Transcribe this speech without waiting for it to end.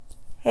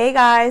Hey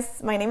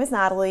guys, my name is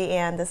Natalie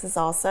and this is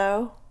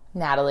also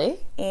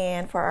Natalie.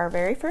 And for our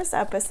very first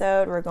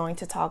episode, we're going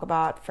to talk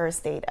about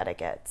first date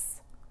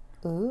etiquettes.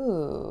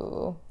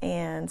 Ooh.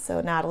 And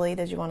so Natalie,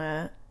 did you want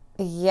to...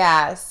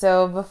 Yeah,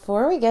 so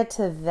before we get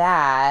to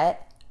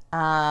that,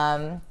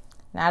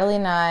 Natalie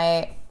and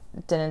I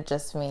didn't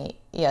just meet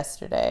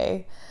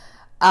yesterday.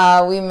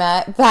 We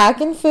met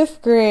back in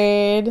 5th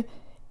grade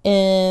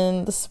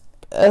in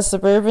a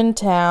suburban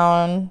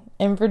town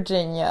in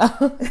Virginia.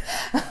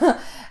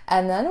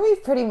 And then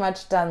we've pretty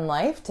much done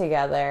life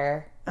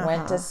together.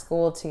 Went to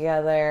school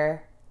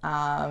together.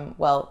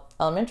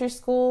 Elementary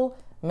school,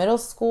 middle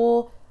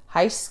school,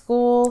 high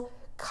school,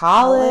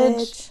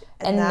 college.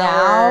 And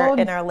now we're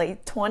in our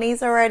late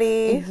 20s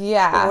already.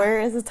 Yeah. Where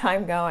is the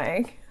time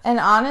going? And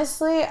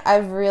honestly,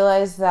 I've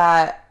realized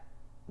that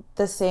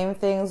the same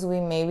things we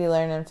maybe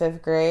learned in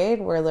 5th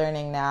grade, we're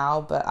learning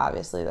now, but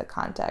obviously the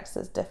context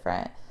is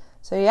different.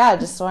 So yeah,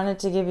 just wanted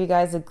to give you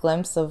guys a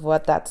glimpse of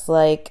what that's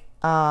like.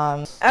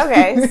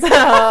 Okay, so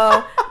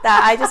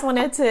I just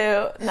wanted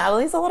to...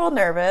 Natalie's a little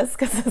nervous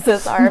because this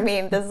is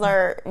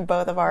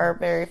both of our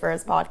very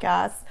first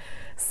podcasts.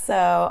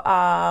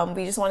 So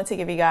we just wanted to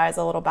give you guys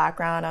a little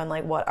background on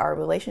like what our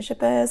relationship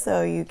is,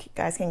 so you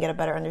guys can get a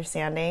better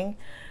understanding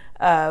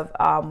of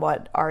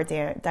what our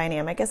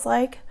dynamic is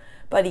like.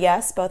 But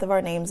yes, both of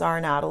our names are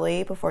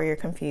Natalie. Before you're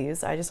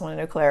confused, I just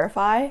wanted to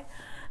clarify.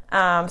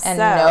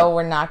 No,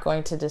 we're not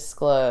going to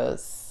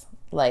disclose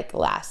like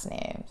last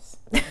names.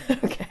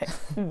 Okay,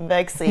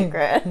 big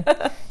secret.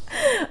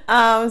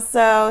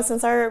 So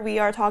since we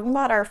are talking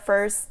about our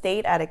first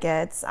date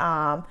etiquettes,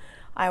 I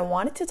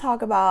wanted to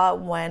talk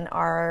about when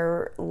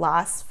our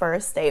last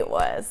first date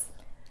was.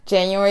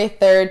 January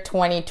 3rd,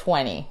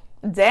 2020.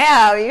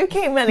 Damn, you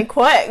came in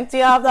quick. Do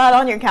you have that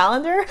on your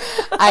calendar?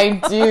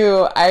 I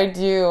do.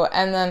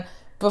 And then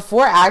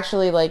before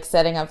actually like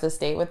setting up this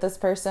date with this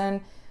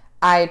person,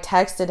 I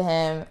texted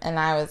him and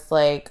I was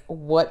like,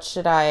 what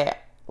should I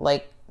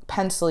like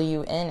pencil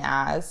you in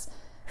as?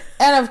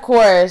 And of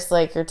course,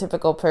 like your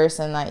typical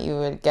person that you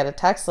would get a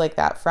text like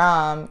that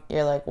from,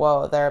 you're like,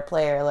 whoa, they're a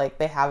player. Like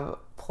they have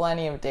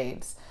plenty of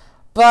dates.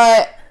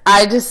 But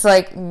I just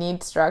like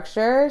need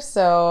structure.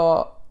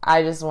 So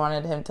I just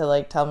wanted him to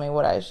like tell me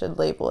what I should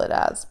label it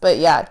as. But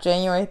yeah,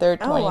 January 3rd,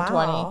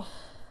 2020. Wow.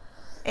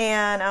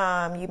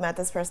 And you met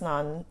this person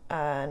on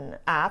an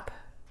app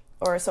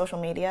or social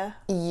media?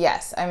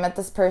 Yes, I met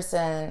this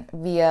person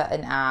via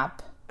an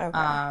app.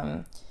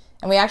 Okay.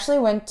 And we actually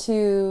went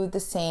to the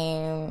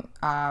same,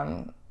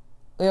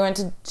 we went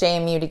to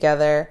JMU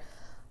together,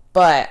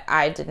 but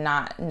I did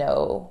not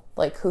know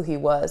like who he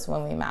was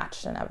when we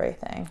matched and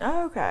everything.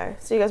 Oh, okay.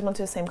 So you guys went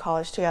to the same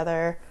college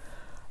together.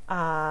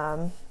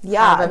 Have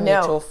a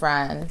mutual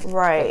friend.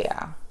 Right.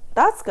 Yeah.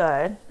 That's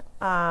good.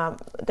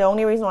 The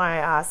only reason why I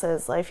asked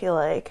is I feel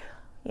like,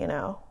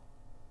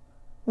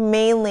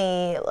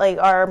 mainly like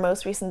our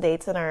most recent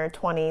dates in our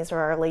 20s or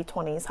our late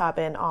 20s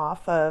happen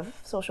off of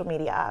social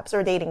media apps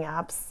or dating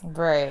apps.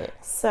 Right.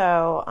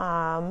 So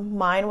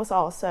mine was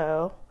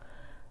also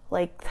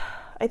like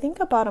I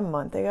think about a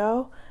month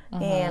ago.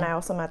 And I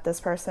also met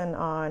this person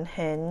on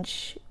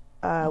Hinge,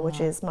 which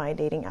is my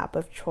dating app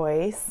of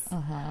choice.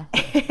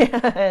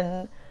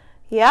 And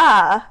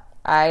yeah,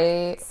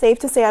 safe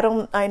to say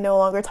I no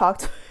longer talk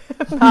to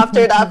him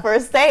after that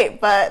first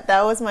date, but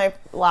that was my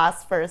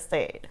last first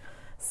date.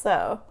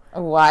 So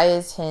why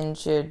is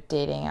Hinge your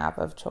dating app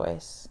of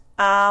choice?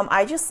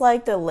 I just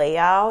like the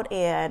layout,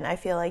 and I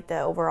feel like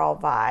the overall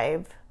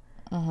vibe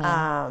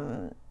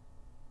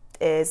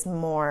is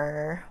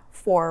more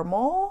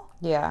formal.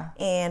 Yeah.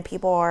 And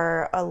people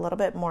are a little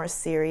bit more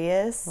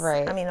serious.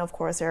 Right. I mean, of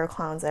course, there are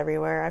clowns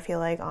everywhere, I feel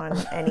like, on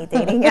any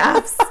dating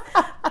apps.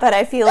 But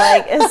I feel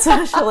like,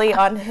 especially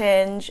on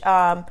Hinge,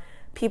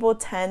 people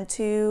tend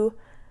to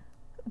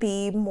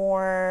be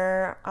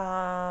more,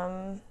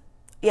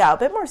 a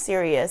bit more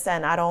serious.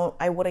 And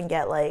I wouldn't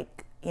get,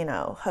 like,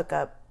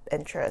 hookup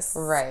interest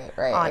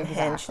on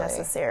Hinge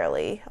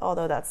necessarily.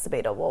 Although that's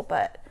debatable.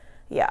 But,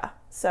 yeah.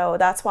 So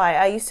that's why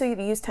I used to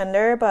use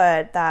Tinder,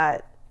 but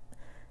that...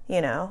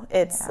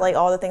 it's like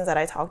all the things that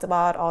I talked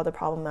about, all the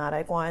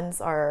problematic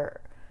ones are,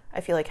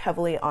 I feel like,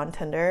 heavily on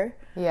Tinder.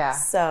 Yeah.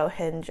 So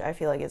Hinge, I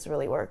feel like it's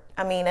really worked.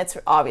 I mean, it's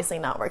obviously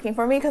not working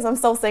for me because I'm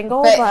still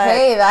single. But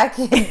hey, that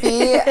could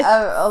be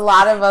a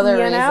lot of other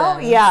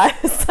reasons. Yeah.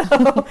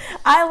 So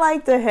I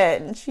like the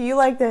Hinge. You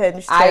like the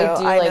Hinge too. I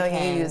do like know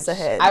Hinge. You use the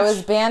Hinge. I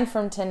was banned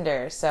from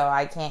Tinder, so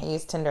I can't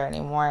use Tinder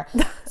anymore.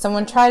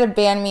 Someone tried to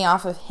ban me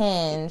off of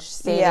Hinge,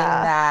 stating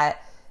that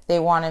they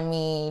wanted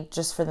me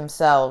just for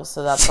themselves,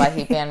 so that's why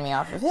he banned me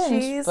off of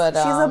Hinge. She's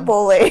a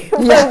bully. Yeah.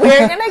 But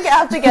we're gonna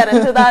have to get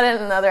into that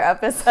in another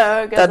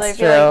episode because I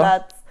feel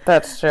like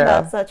that's true.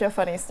 That's such a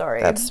funny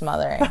story. That's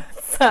smothering.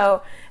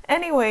 So,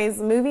 anyways,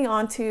 moving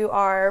on to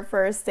our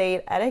first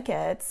date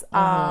etiquettes.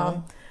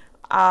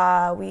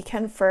 We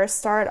can first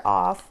start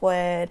off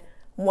with,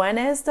 when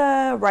is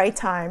the right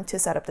time to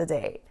set up the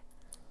date?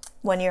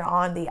 When you're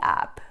on the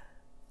app.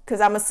 Because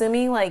I'm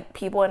assuming, like,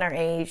 people in our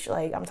age,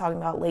 like, I'm talking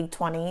about late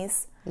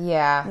 20s,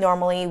 Yeah.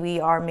 Normally, we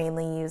are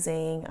mainly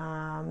using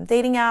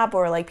dating app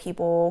or like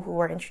people who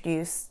were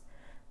introduced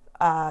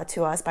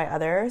to us by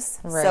others.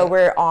 Right. So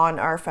we're on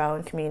our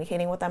phone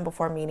communicating with them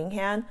before meeting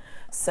hand.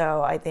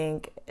 So I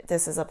think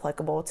this is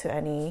applicable to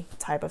any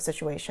type of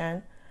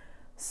situation.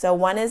 So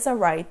when is the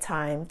right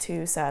time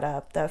to set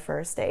up the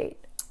first date?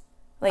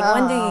 Like,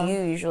 when do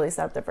you usually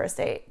set up the first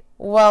date?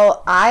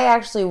 Well, I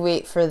actually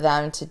wait for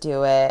them to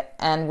do it.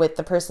 And with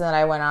the person that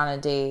I went on a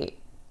date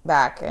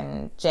back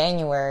in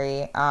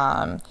January,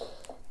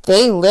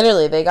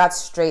 they got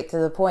straight to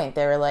the point.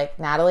 They were like,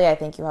 Natalie, I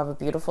think you have a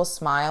beautiful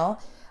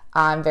smile.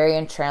 I'm very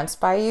entranced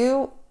by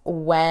you.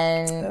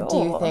 When do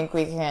you think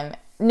we can...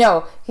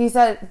 No, he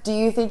said, do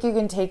you think you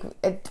can take...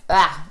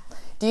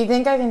 Do you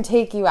think I can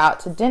take you out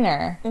to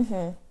dinner?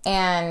 Mm-hmm.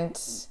 And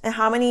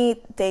how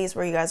many days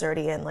were you guys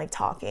already in, like,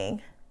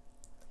 talking?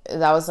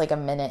 That was like a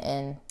minute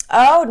in.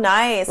 Oh,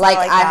 nice. Like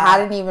I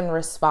hadn't even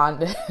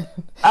responded.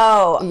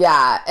 Oh.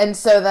 Yeah. And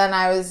so then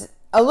I was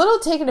a little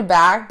taken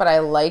aback, but I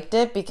liked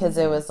it because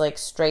it was like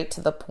straight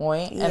to the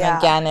point. And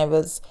again,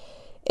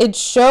 it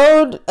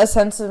showed a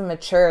sense of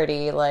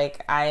maturity.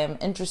 Like, I am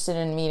interested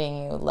in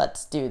meeting you.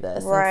 Let's do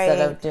this. Right.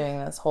 Instead of doing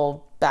this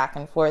whole back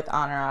and forth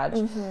entourage.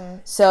 Mm-hmm.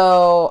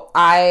 So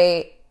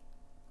I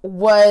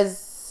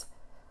was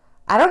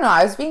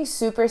being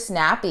super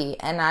snappy,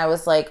 and I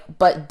was like,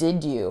 but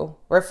did you?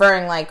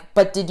 Referring like,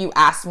 but did you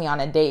ask me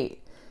on a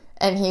date?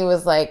 And he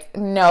was like,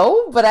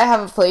 no, but I have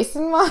a place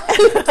in mind.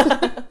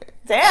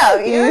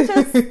 Damn, you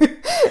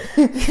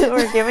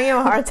were giving him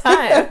a hard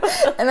time.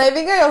 And I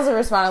think I also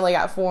responded like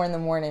at 4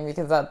 a.m.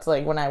 because that's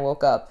like when I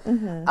woke up.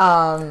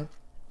 Mm-hmm.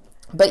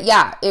 But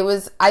yeah,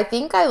 I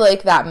think I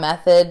like that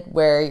method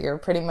where you're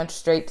pretty much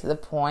straight to the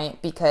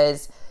point,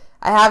 because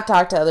I have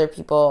talked to other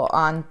people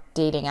on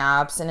dating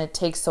apps and it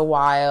takes a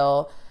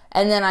while.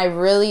 And then I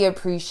really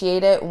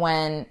appreciate it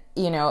when,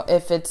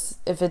 if it's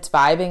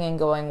vibing and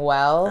going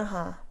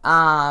well,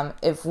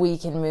 if we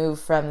can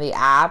move from the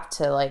app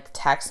to like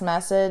text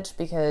message,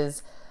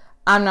 because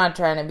I'm not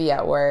trying to be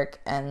at work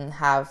and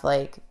have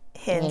like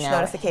Hinge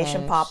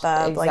notification pop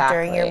up. Exactly. Like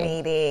during your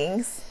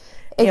meetings.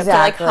 Exactly. You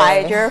have to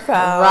like hide your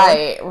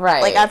phone.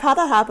 Right. Like, I've had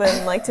that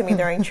happen like to me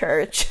during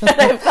church. And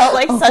I felt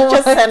like such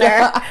a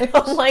sinner.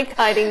 I'm like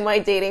hiding my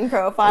dating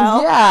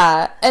profile.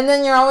 Yeah. And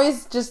then you're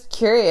always just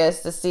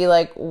curious to see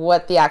like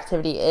what the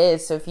activity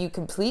is. So if you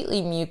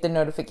completely mute the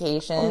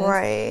notifications,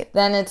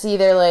 then it's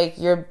either like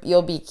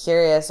you'll be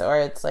curious, or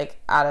it's like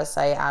out of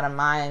sight, out of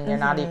mind. You're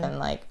not even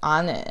like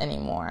on it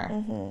anymore.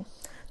 Mm-hmm.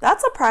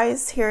 That's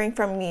surprised hearing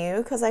from you,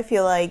 because I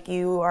feel like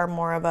you are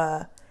more of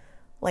a,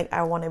 like,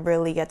 I want to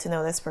really get to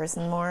know this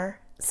person more,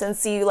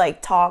 since you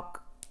like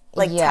talk,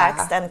 like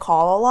text and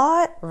call a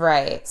lot.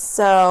 Right.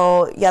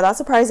 So yeah, that's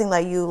surprising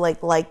that you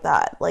like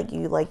that. Like,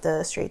 you like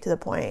the straight to the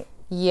point.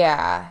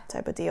 Yeah.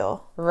 Type of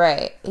deal.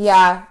 Right.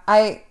 Yeah.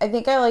 I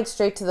think I like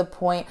straight to the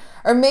point.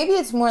 Or maybe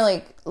it's more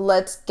like,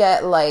 let's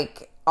get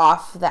like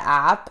off the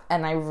app,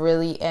 and I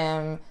really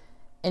am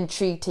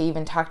intrigued to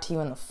even talk to you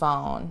on the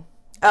phone.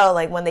 Oh,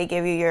 like when they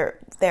give you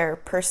their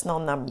personal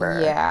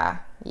number. Yeah.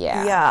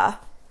 Yeah.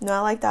 No, I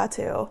like that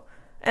too.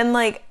 And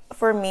like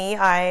for me,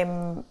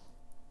 I'm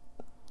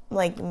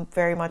like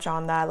very much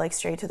on that, like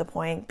straight to the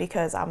point,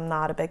 because I'm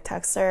not a big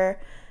texter,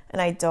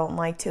 and I don't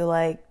like to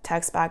like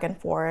text back and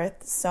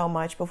forth so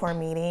much before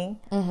meeting,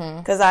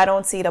 because I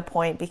don't see the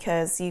point,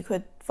 because you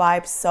could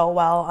vibe so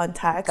well on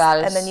text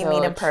and then you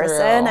meet in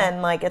person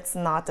and like it's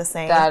not the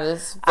same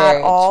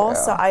at all.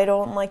 So I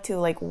don't like to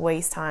like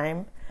waste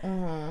time.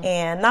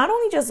 And not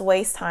only just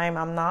waste time,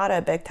 I'm not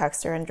a big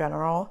texter in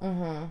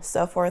general.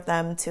 So for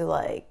them to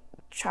like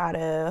try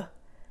to,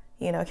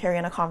 carry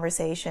on a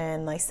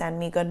conversation, like send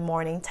me good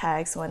morning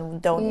texts when we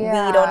don't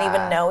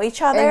even know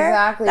each other.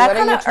 Exactly. That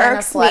kind of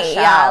irks me.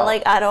 Yeah,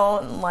 like I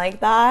don't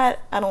like that.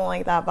 I don't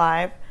like that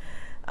vibe.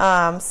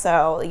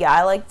 So yeah,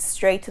 I like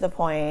straight to the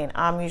point.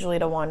 I'm usually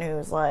the one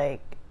who's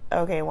like,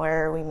 okay,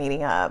 where are we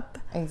meeting up?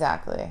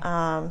 Exactly.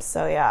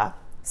 So yeah.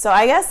 So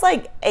I guess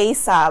like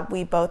ASAP,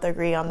 we both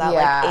agree on that.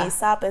 Yeah. Like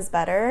ASAP is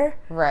better.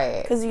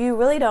 Right. Because you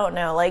really don't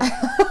know. Like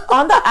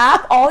on the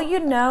app, all you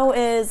know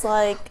is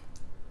like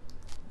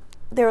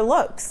their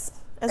looks,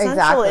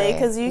 essentially.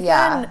 Because you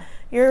can,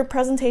 your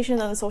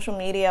presentation on social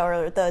media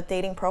or the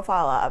dating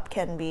profile app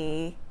can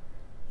be,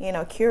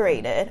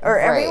 curated. Or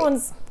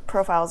everyone's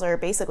profiles are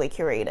basically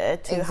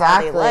curated to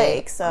how they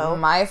like. So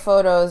my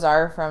photos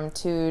are from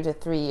 2 to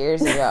 3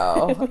 years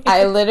ago.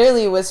 I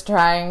literally was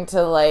trying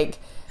to like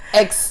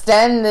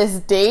extend this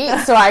date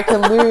so I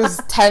could lose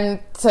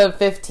 10 to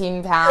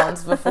 15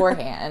 pounds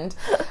beforehand.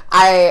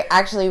 I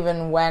actually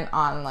even went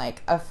on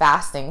like a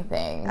fasting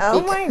thing.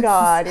 Oh my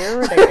god, you're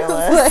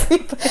ridiculous.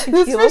 Like,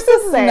 this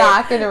person's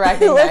not going to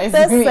recognize me. You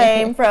look the me.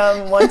 same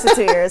from 1 to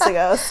 2 years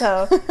ago,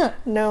 so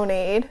no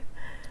need.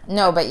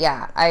 No, but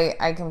yeah,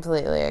 I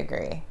completely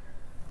agree.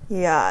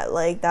 Yeah,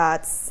 like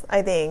that's,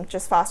 I think,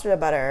 just faster the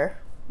better.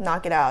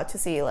 Knock it out to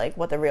see like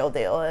what the real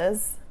deal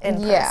is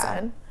in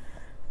person.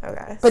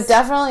 Okay. But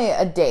definitely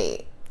a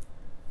date.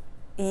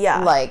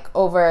 Yeah. Like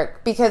over,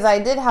 because I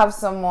did have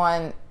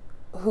someone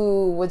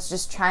who was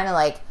just trying to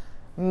like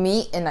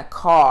meet in a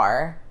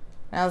car.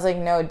 And I was like,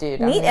 no, dude,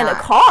 meet in a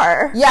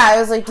car? Yeah, I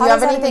was like, do How you have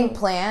does that anything even-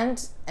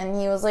 planned? And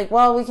he was like,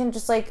 well, we can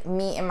just, like,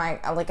 meet in my,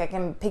 like, I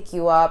can pick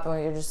you up and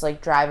we can just,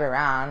 like, drive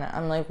around.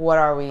 I'm like, what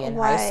are we, in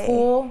Why? high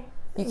school?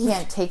 You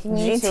can't take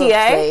me to a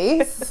GTA?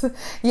 place.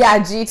 Yeah,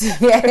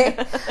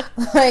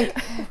 GTA. Like,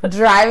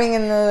 driving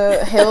in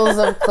the hills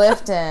of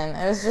Clifton.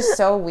 It was just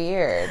so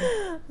weird.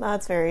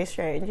 That's very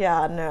strange.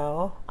 Yeah,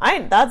 no.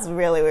 That's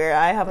really weird.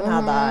 I haven't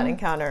had that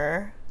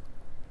encounter.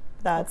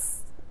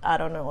 I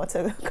don't know what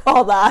to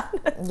call that.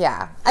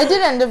 Yeah. I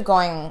did end up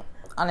going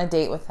on a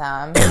date with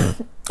him.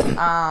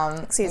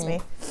 Excuse me.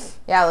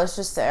 Yeah, let's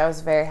just say I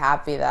was very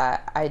happy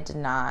that I did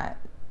not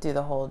do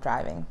the whole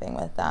driving thing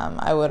with them.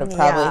 I would have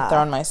probably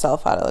thrown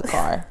myself out of the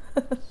car.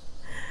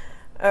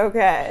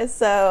 Okay,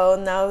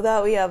 so now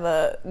that we have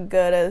a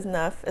good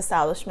enough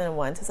establishment of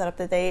when to set up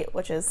the date,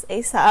 which is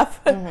ASAP,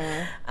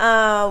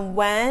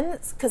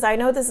 because I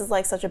know this is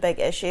like such a big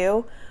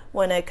issue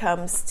when it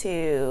comes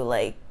to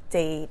like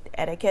date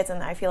etiquettes,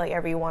 and I feel like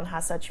everyone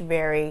has such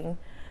varying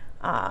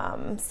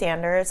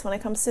standards when it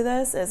comes to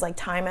this, is like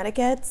time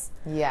etiquettes.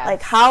 Yeah.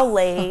 Like how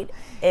late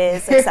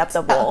is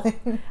acceptable?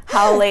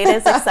 How late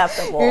is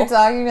acceptable? You're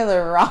talking to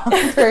the wrong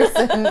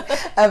person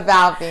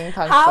about being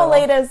punctual. How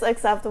late is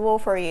acceptable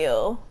for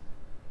you?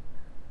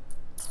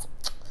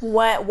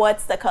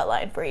 What's the cut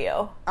line for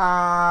you?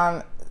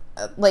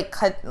 Like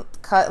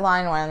cut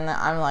line when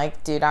I'm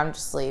like, dude, I'm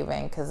just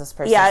leaving because this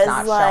person's Yeah, it's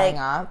not like- showing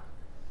up.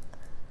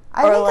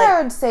 I think like-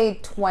 I would say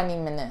 20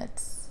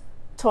 minutes.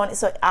 20.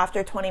 So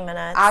after 20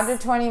 minutes, After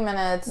 20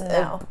 minutes,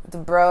 No. if the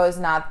bro is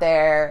not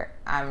there,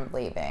 I'm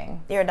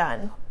leaving. you're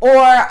done. Or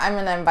I'm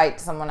going to invite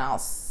someone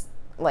else,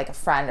 like a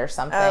friend or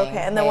something. Okay,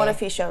 and then what Hey, if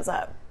he shows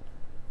up?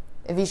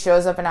 if he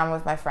shows up and I'm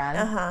with my friend?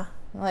 Uh-huh.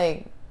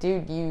 Like,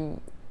 dude, you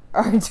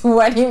are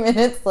 20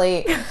 minutes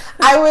late.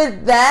 I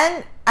would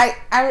then,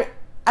 I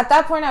at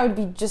that point, I would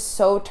be just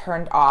so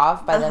turned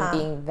off by them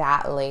being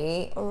that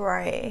late.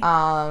 Right.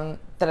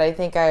 That I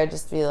think I would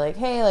just be like,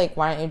 hey, like,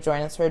 why don't you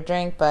join us for a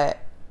drink? But,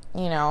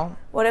 you know.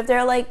 What if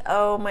they're like,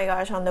 oh my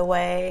gosh, on the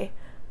way,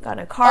 got in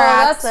a car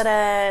that's-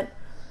 accident,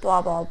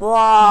 blah, blah,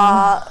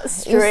 blah,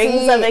 strings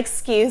see, of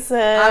excuses.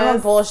 I'm a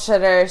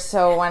bullshitter,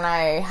 so when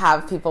I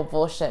have people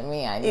bullshit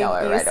me, I know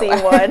it you right see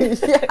away. one,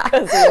 Yeah,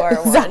 'cause you are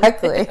one.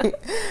 exactly.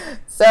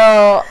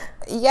 So,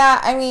 yeah,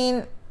 I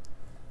mean,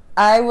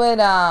 I would,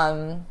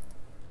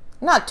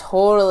 not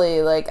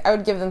totally, like, I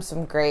would give them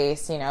some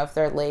grace, you know, if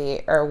they're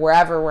late or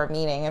wherever we're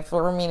meeting. If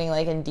we're meeting,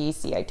 like, in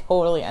DC, I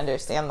totally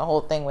understand the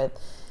whole thing with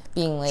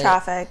being late.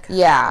 Traffic.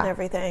 Yeah. And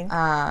everything.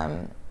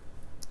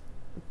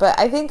 But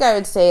I think I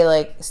would say,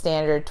 like,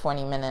 standard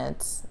 20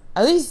 minutes.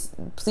 At least,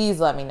 please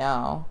let me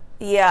know.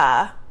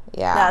 Yeah.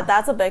 Yeah.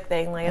 That's a big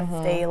thing. Like, if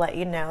they let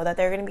you know that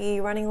they're going to be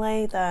running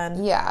late,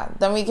 then... Yeah.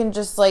 Then we can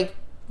just, like,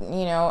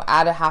 you know,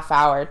 add a half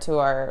hour to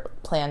our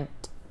planned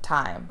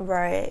time.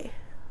 Right.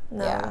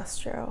 No, Yeah. that's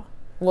true.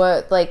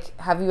 What, like,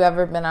 have you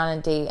ever been on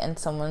a date and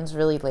someone's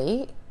really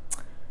late?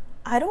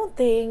 I don't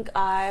think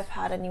I've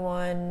had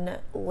anyone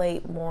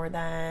late more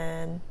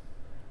than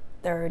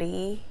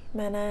 30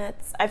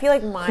 minutes. I feel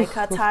like my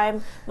cut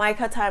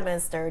time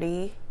is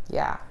 30.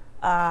 Yeah.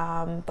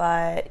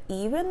 But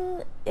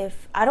even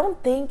if, I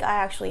don't think I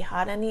actually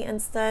had any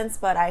instance,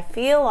 but I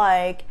feel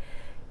like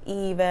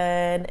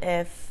even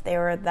if they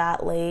were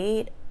that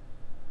late,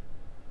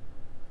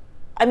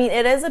 I mean,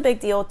 it is a big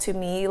deal to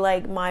me.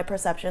 Like, my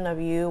perception of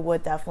you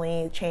would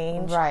definitely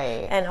change.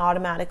 Right. And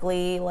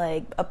automatically,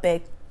 like, a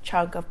big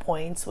chunk of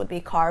points would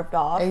be carved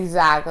off.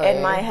 Exactly.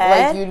 In my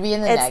head. Like, you'd be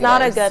in the It's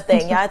not a negatives. good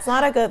thing. Yeah, it's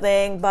not a good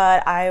thing,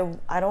 but I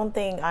don't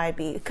think I'd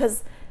be...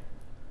 Because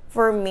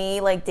for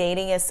me, like,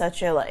 dating is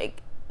such a,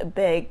 like,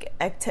 big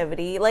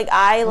activity. Like,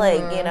 I,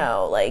 like, you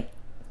know, like...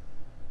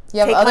 You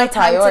have take other my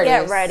time priorities.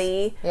 to get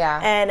ready. Yeah.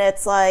 And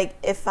it's like,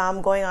 if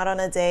I'm going out on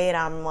a date,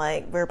 I'm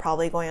like, we're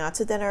probably going out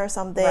to dinner or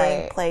something,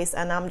 Right. place,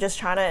 and I'm just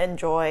trying to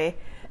enjoy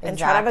and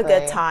try to have a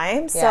good Exactly.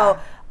 time. Yeah. So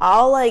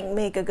I'll like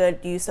make a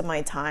good use of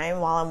my time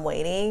while I'm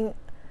waiting.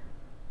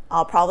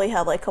 I'll probably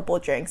have like a couple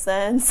drinks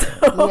then. So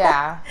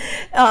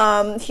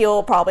Yeah.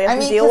 he'll probably have I to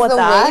mean, deal because with the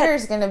that.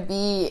 waiter's gonna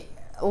be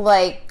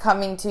like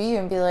coming to you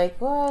and be like,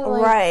 "What?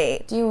 Like,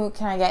 Right.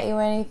 Can I get you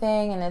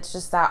anything?" And it's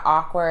just that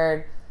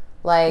awkward.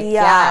 Like, yeah,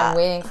 Yeah. I'm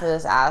waiting for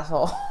this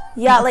asshole.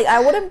 Yeah, like I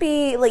wouldn't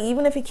be like,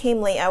 even if he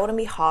came late, I wouldn't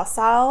be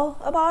hostile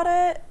about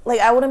it. Like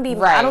I wouldn't be. I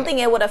Right. don't think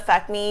it would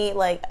affect me.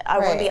 Like I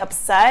wouldn't be Right.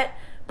 upset,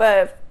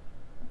 but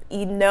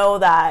you know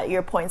that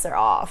your points are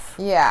off.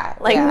 Yeah.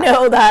 Like yeah.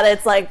 know that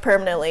it's like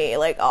permanently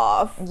like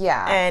off.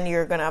 Yeah. and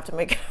you're gonna have to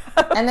make it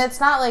up. And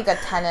it's not like a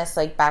tennis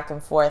like back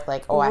and forth.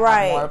 Like, oh, I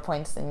Right. have more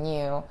points than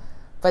you.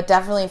 But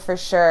definitely for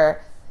sure,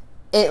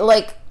 it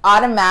like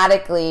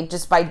automatically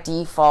just by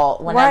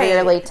default, whenever you're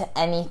Right. late to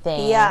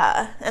anything,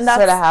 Yeah, and that's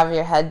sort of have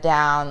your head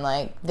down.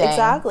 Like, dang,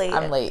 Exactly.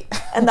 I'm late.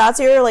 and that's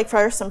your like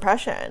first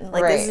impression.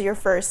 Like this Right. is your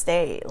first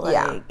date. Like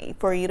Yeah.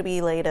 for you to be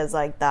late is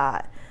like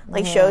that.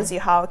 Like shows you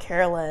how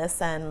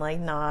careless and like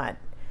not,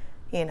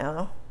 you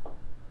know,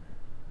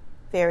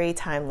 very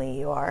timely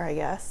you are, I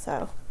guess.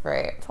 So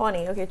Right.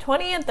 20. Okay,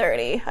 20 and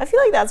 30. I feel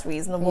like that's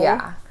reasonable.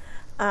 Yeah.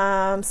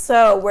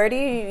 So where do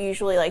you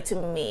usually like to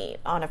meet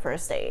on a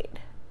first date?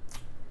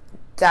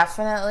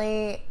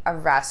 Definitely a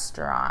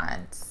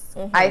restaurant.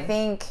 I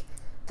think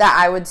that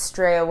I would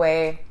stray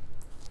away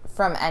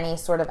from any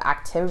sort of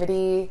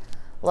activity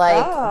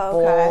like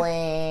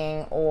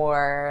bowling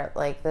or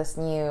like this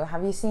new,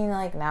 have you seen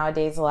like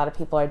nowadays a lot of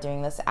people are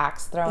doing this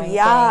axe throwing thing?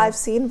 I've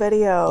seen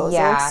videos.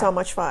 Yeah. It looks so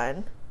much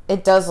fun.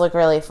 It does look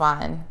really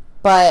fun.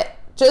 But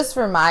just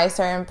for my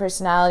certain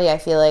personality, I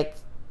feel like,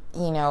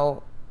 you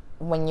know,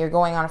 when you're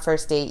going on a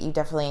first date,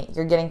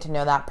 you're getting to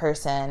know that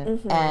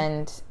person,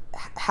 and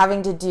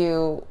having to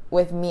do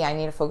with me, I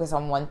need to focus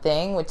on one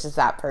thing, which is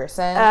that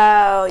person.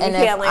 Oh, you and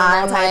can't if like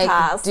I'm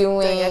multitask like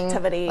doing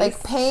activities,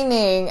 like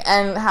painting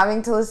and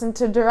having to listen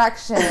to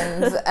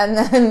directions, and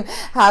then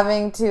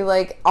having to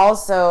like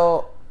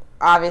also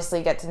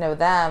obviously get to know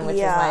them, which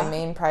is my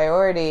main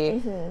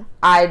priority,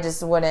 I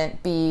just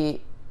wouldn't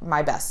be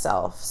my best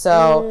self.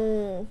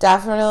 So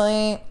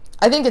definitely,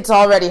 I think it's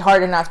already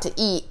hard enough to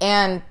eat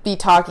and be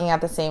talking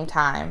at the same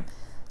time.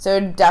 So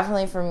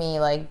definitely for me,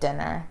 like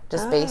dinner,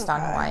 just based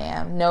on who I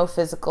am. No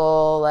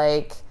physical,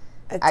 like,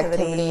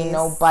 activity,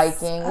 no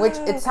biking, which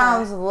it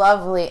sounds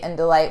lovely and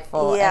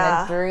delightful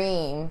and a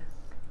dream.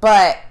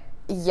 But,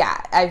 yeah,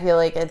 I feel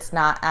like it's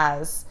not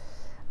as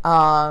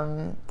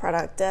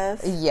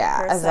productive.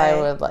 Yeah, as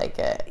I would like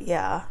it.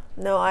 Yeah.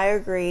 No, I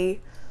agree.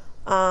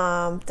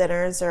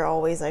 Dinners are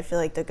always, I feel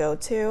like, the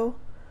go-to.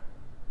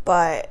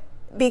 But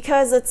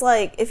because it's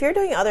like, if you're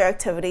doing other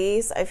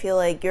activities, I feel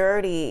like you're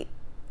already...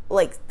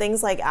 like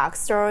things like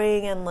axe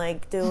throwing and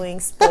like doing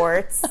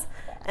sports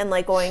and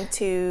like going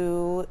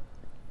to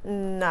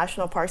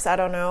national parks, I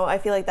don't know, I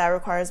feel like that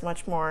requires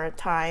much more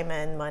time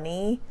and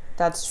money.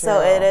 That's true.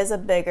 So it is a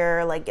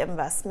bigger like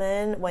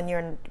investment when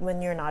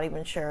you're not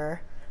even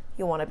sure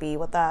you want to be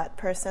with that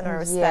person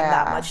or spend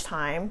that much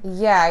time.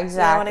 Yeah,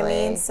 exactly. You know what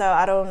I mean? So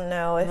I don't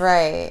know if...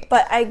 Right.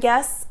 But I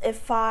guess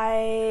if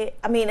I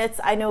mean,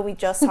 I know we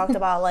just talked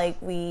about like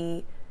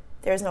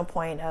there's no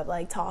point of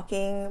like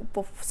talking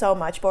so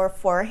much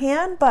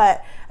beforehand,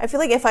 but I feel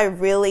like if I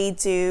really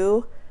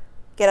do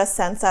get a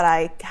sense that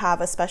I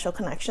have a special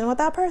connection with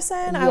that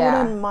person, I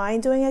wouldn't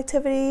mind doing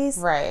activities.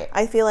 Right.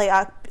 I feel like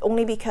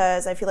only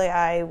because I feel like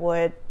I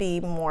would be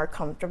more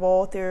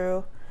comfortable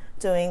through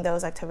doing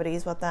those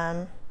activities with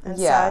them and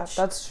such. Yeah,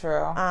 that's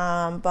true.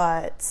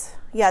 But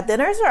yeah,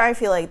 dinners are, I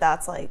feel like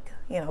that's like,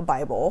 you know,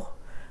 Bible.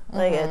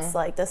 Like it's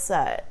like the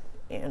set,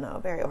 you know,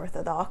 very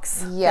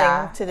orthodox thing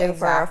to do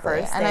for our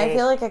first date. And I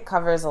feel like it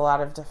covers a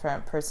lot of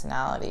different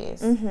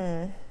personalities.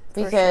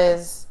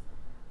 Because,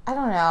 I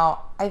don't know,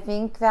 I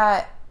think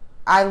that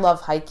I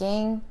love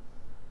hiking,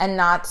 and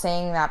not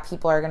saying that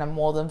people are going to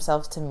mold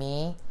themselves to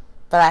me,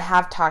 but I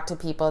have talked to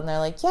people and they're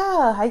like,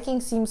 yeah,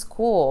 hiking seems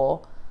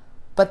cool,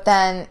 but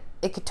then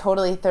it could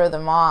totally throw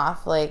them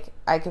off. Like,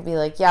 I could be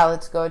like, yeah,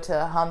 let's go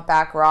to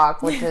Humpback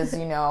Rock, which is,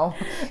 you know,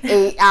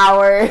 8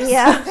 hours.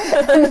 Yeah.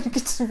 And it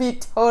could be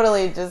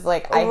totally just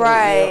like, I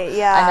hate you.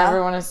 Yeah. I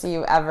never want to see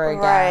you ever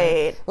again.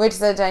 Right. Which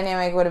the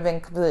dynamic would have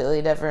been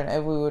completely different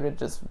if we would have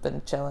just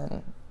been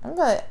chilling.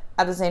 But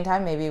at the same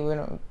time, maybe we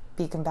wouldn't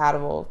be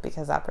compatible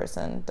because that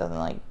person doesn't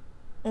like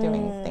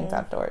doing things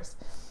outdoors.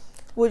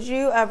 Would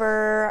you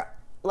ever,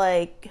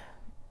 like,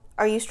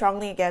 are you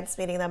strongly against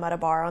meeting them at a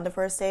bar on the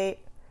first date?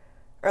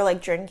 Or,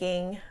 like,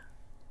 drinking?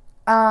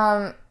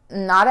 Not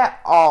at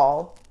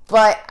all.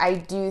 But I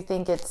do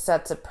think it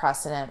sets a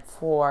precedent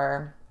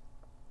for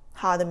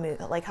how the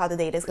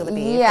date is going to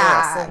be.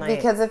 Yeah,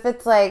 because if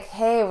it's like,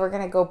 hey, we're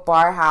going to go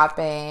bar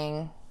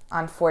hopping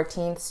on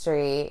 14th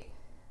Street,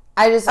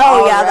 I just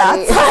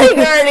that's like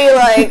already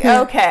like,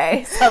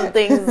 okay,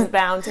 something's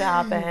bound to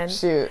happen.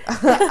 Shoot.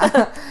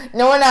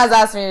 No one has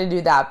asked me to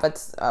do that,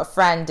 but a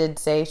friend did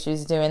say she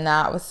was doing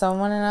that with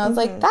someone, and I was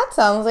like, that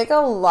sounds like a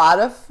lot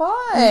of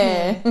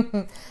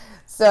fun.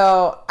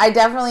 So I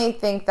definitely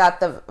think that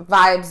the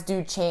vibes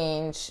do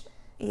change.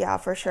 Yeah,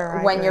 for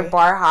sure. When you're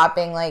bar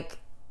hopping, like,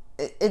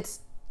 it's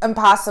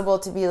impossible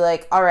to be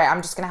like, all right,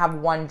 I'm just going to have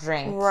one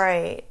drink.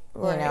 Right.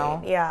 You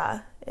know?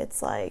 Yeah.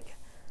 It's like...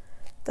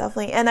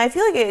 Definitely. And I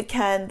feel like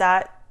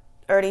that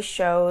already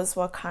shows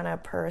what kind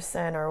of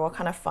person or what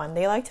kind of fun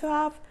they like to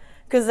have.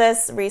 Because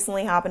this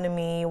recently happened to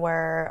me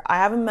where I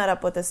haven't met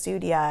up with this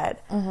dude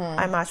yet.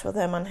 I matched with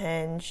him on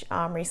Hinge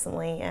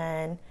recently,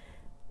 and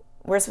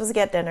we're supposed to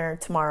get dinner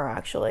tomorrow,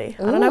 actually.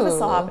 I don't know if it's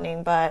still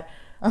happening, but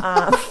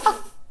I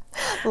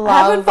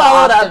haven't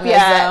followed up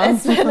yet.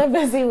 It's been a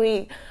busy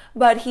week.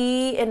 But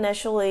he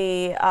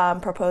initially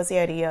proposed the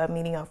idea of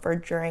meeting up for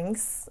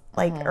drinks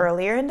like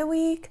earlier in the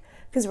week.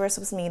 Because we're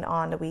supposed to meet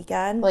on the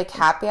weekend. Like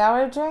happy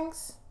hour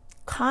drinks?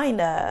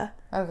 Kinda.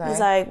 Okay. He's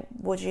like,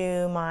 would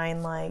you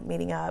mind, like,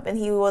 meeting up? And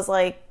he was,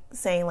 like,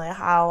 saying, like,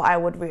 how I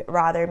would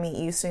rather meet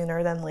you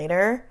sooner than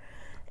later.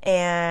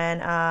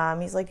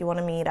 And he's like, you want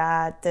to meet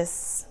at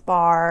this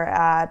bar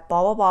at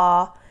blah, blah,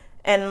 blah.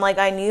 And, like,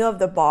 I knew of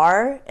the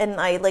bar. And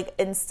I, like,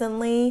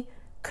 instantly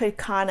could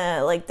kind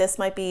of, like, this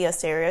might be a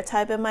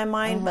stereotype in my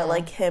mind. But,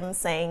 like, him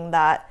saying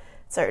that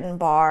certain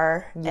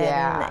bar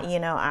and, you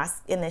know,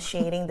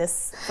 initiating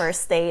this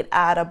first date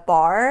at a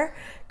bar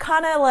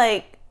kind of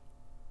like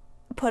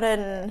put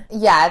an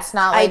Yeah, it's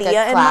not like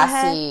idea a in my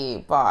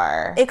classy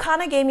bar. It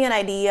kind of gave me an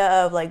idea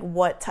of like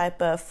what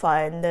type of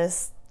fun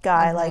this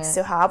guy likes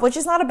to have, which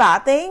is not a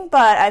bad thing,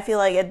 but I feel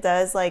like it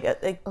does like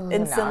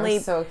instantly. Now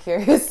I'm so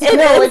curious to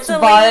know which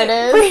bar it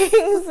is.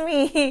 Brings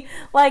me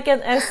like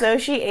an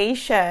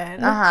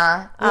association.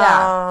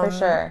 Yeah, for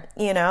sure.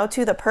 You know,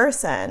 to the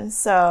person.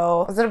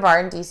 So Was it a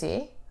bar in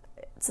DC?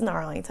 it's in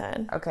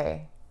Arlington.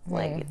 Okay.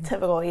 Like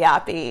typical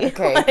yappy.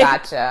 Okay, like,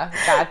 gotcha.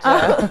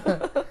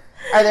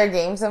 Are there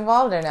games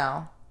involved or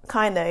no?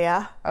 Kinda,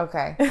 yeah.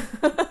 Okay.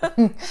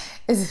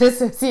 Is it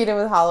associated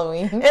with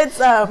Halloween? It's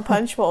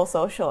Punch Bowl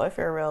Social if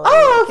you're really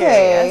okay.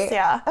 curious.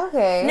 Yeah.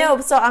 Okay.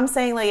 No, so I'm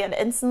saying like it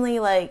instantly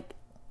like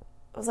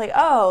I was like,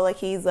 oh, like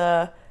he's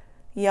a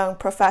young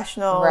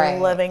professional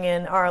living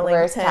in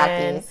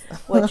Arlington,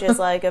 which is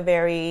like a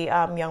very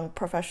young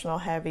professional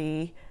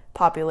heavy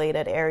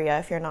populated area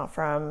if you're not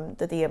from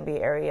the DMV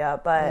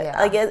area. But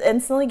like it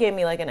instantly gave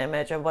me like an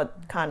image of what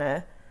kind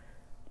of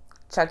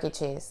Chuck E.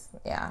 Cheese,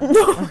 yeah.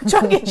 No,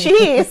 Chuck E.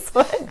 Cheese.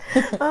 I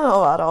don't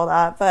know about all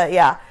that, but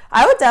yeah,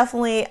 I would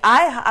definitely.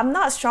 I'm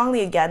not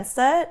strongly against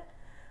it.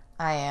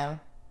 I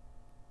am.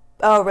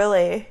 Oh,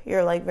 really?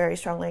 You're like very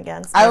strongly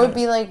against it? I would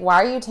be like,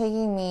 why are you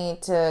taking me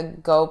to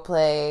go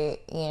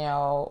play,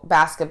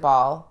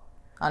 basketball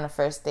on a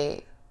first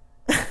date?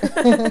 I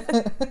mean,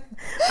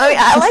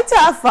 I like to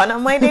have fun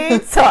on my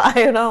dates, so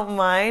I don't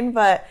mind.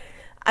 But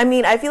I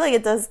mean, I feel like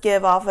it does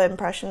give off an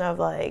impression of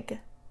like.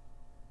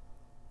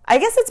 I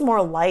guess it's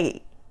more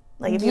light.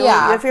 Like if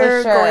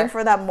you're going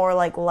for that more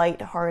like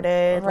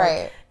lighthearted,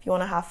 right? Like, if you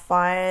want to have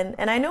fun,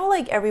 and I know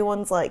like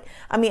everyone's like,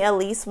 I mean, at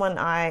least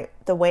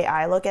the way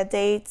I look at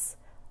dates,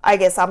 I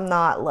guess I'm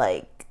not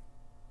like,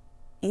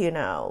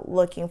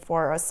 looking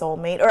for a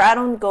soulmate, or I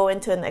don't go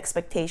into an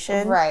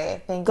expectation,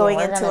 right? Going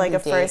into like a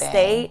first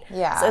date,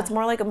 yeah. So it's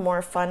more like a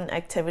more fun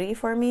activity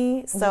for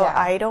me. So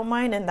I don't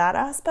mind in that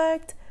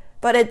aspect,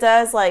 but it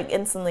does like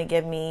instantly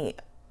give me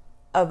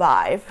a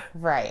vibe,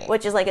 right?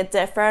 Which is like a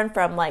different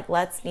from like,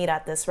 let's meet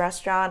at this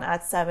restaurant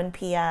at 7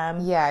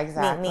 p.m. Yeah,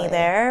 exactly. Meet me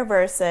there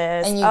versus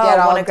and you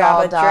want to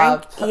grab a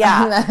drink.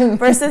 Yeah,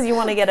 versus you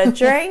want to get a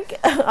drink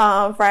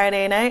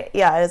Friday night.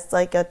 Yeah, it's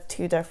like a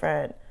two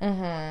different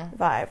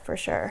vibe for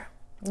sure.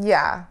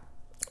 Yeah.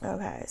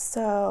 Okay,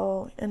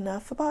 so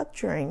enough about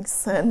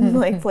drinks and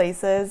like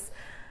places.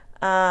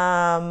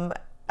 I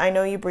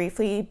know you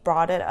briefly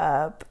brought it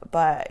up,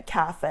 but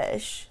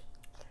catfish.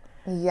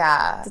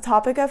 Yeah. The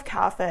topic of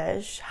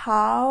catfish,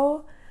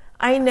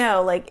 I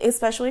know, like,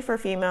 especially for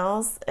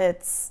females,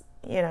 it's,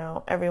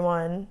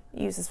 everyone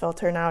uses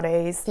filter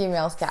nowadays.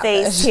 Females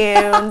catfish.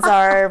 Facetunes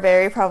are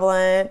very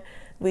prevalent.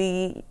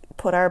 We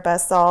put our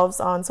best selves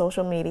on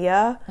social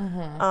media.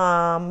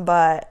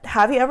 But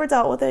have you ever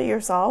dealt with it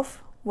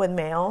yourself with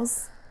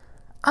males?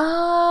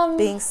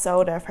 Being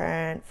so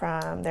different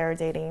from their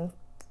dating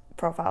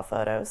profile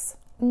photos?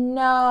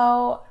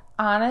 No,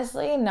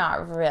 honestly,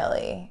 not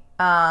really.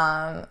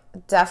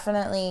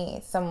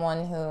 Definitely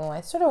someone who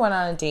I sort of went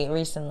on a date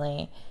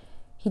recently.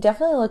 He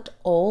definitely looked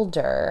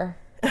older,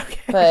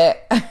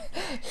 but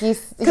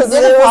because it was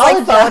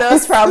like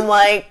photos from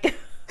like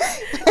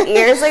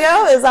years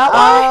ago. Is that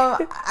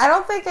why? I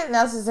don't think it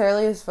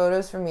necessarily is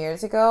photos from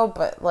years ago,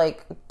 but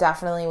like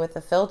definitely with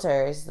the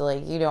filters,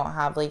 like you don't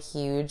have like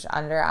huge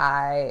under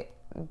eye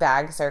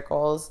bag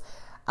circles.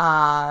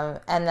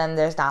 And then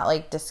there's not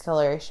like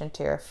discoloration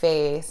to your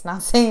face.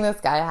 Not saying this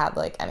guy had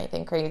like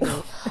anything crazy,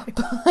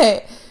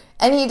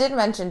 and he did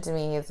mention to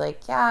me, he's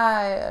like,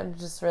 yeah, I'm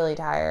just really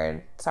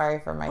tired. Sorry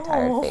for my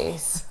tired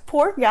face.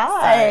 Poor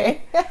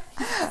guy.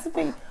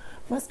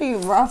 Must be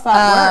rough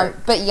at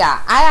work. But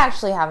yeah, I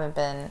actually haven't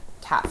been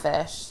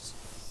catfished.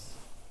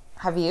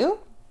 Have you?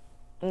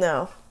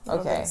 No. I don't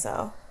Okay. think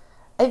so.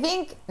 I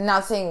think,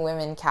 not saying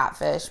women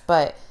catfish,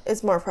 but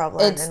it's more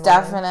prevalent. It's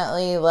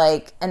definitely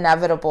like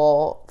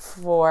inevitable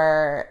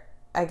for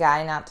a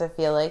guy not to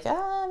feel like,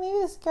 maybe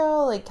this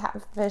girl like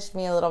catfished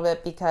me a little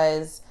bit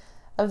because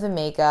of the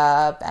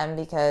makeup and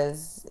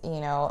because,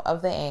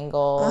 of the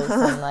angles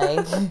and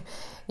like,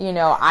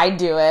 I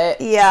do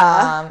it.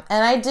 Yeah.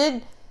 And I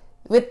did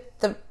with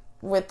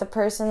the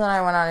person that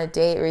I went on a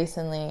date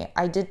recently,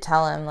 I did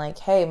tell him like,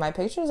 hey, my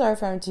pictures are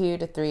from 2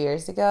 to 3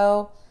 years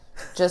ago.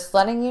 Just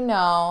letting you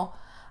know.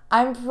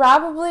 I'm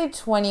probably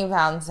 20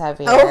 pounds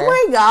heavier. Oh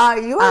my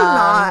god, you are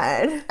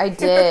not. I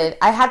did.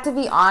 I had to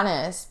be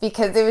honest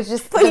because it was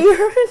just but you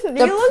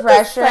look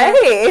pressure. The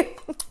same.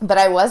 But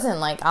I wasn't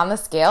like on the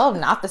scale,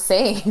 not the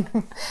same.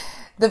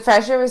 The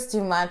pressure was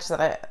too much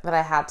that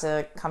I had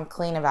to come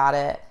clean about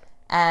it.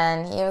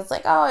 And he was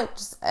like, "Oh,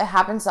 it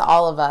happens to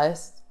all of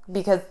us,"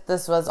 because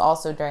this was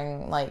also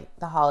during like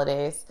the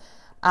holidays.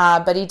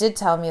 But he did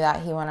tell me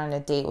that he went on a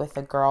date with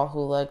a girl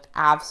who looked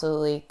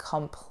absolutely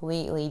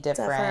completely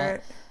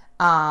different.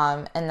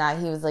 And that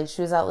he was like,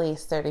 she was at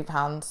least 30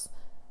 pounds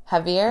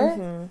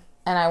heavier.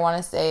 And I want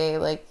to say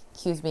like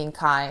he was being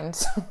kind.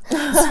 So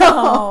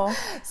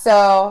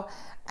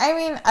I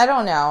mean, I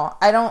don't know.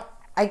 I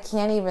I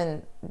can't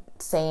even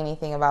say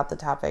anything about the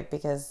topic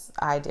because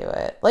I do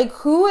it. Like,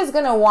 who is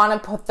going to want to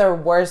put their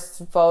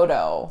worst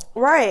photo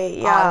Right,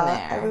 yeah. on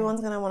there?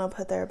 Everyone's going to want to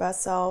put their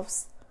best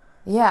selves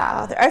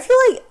Yeah. out there. I feel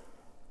like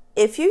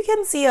if you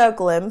can see a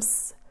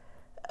glimpse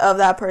of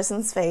that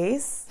person's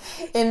face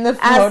In the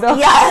photo.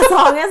 as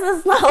long as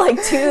it's not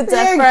like two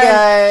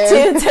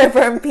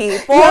different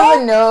people. You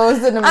have a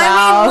nose and a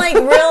mouth. I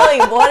mean, like, really,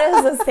 what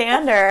is the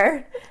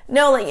standard?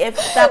 No, like, if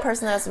that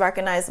person is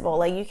recognizable,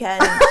 like, you can...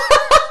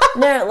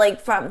 No, like,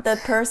 from the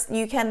person,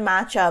 you can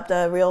match up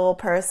the real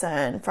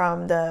person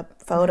from the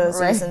photos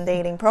used in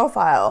dating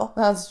profile.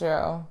 That's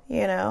true.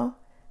 You know?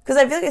 Because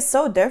I feel like it's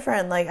so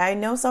different. Like, I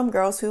know some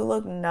girls who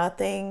look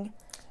nothing...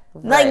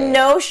 Like,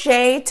 no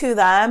shade to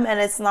them, and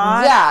it's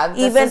not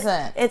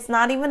it's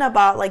not even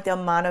about, like, the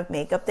amount of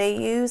makeup they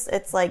use.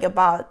 It's, like,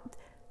 about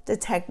the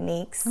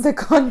techniques. The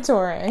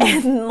contouring.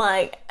 And,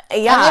 like,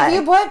 yeah. And if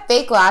you put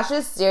fake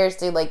lashes,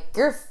 seriously, like,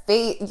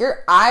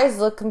 your eyes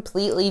look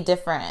completely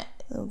different.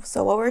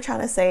 So what we're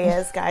trying to say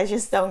is, guys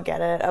just don't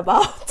get it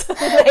about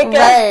makeup.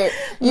 Right.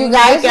 You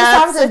guys just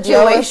have to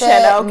deal with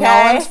it. Okay?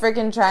 No one's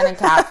freaking trying to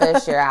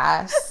catfish your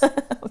ass.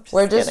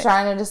 We're just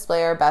trying to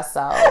display our best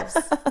selves.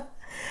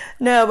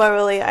 No, but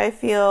really, I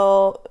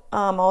feel,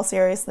 all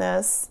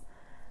seriousness,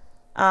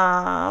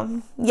 yeah,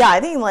 I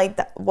think, like,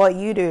 what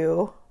you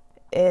do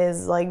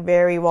is, like,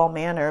 very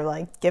well-mannered,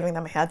 like, giving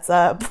them a heads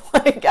up.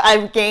 Like,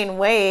 I've gained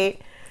weight.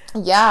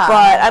 Yeah.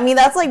 But, I mean,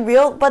 that's, like,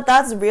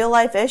 that's real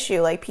life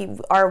issue. Like,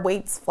 our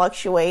weights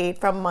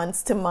fluctuate from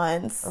months to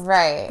months.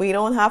 Right. We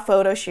don't have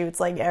photo shoots,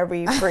 like,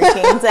 every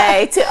freaking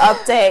day to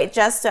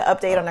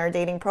update on our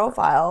dating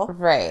profile.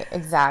 Right,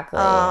 exactly.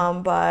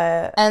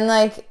 But... And,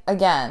 like,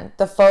 again,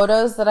 the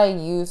photos that I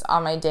use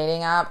on my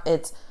dating app,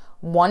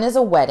 one is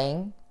a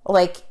wedding.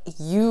 Like,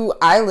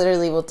 I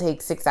literally will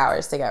take 6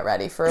 hours to get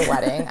ready for a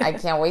wedding. I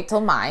can't wait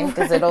till mine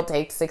because it'll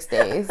take 6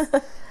 days.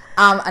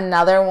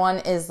 Another one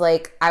is,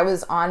 like, I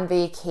was on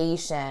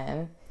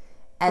vacation,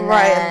 and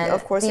then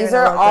of course these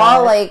are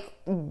all like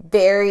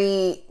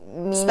very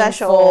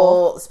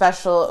meaningful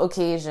special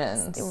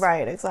occasions.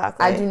 Right,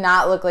 exactly. I do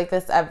not look like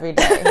this every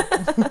day.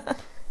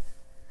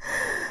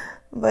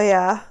 But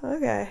yeah,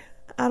 okay.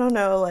 I don't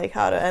know, like,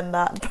 how to end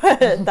that,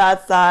 but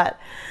that's that.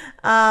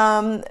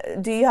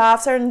 Do you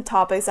have certain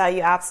topics that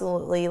you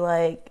absolutely,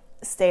 like,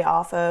 stay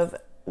off of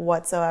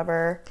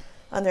whatsoever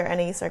under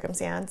any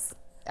circumstance?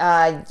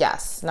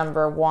 Yes.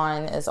 Number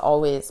one is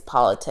always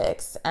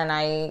politics. And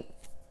I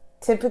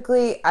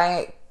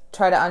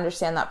try to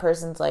understand that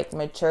person's, like,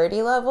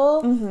 maturity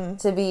level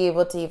to be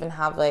able to even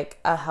have, like,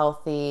 a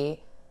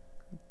healthy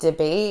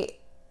debate.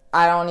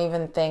 I don't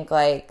even think,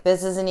 like,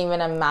 this isn't even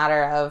a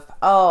matter of,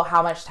 oh,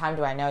 how much time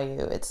do I know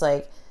you? It's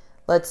like,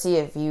 let's see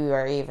if you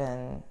are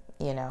even,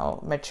 you know,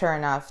 mature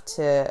enough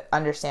to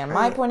understand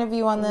my point of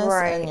view on this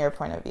and your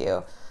point of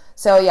view.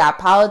 So, yeah,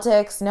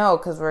 politics, no,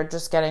 because we're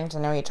just getting to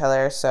know each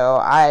other. So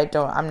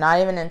I'm not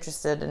even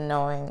interested in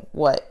knowing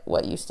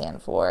what you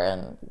stand for.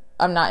 And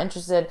I'm not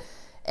interested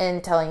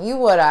in telling you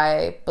what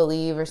I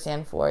believe or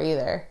stand for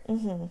either.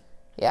 Mm-hmm.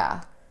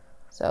 Yeah.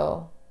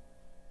 So,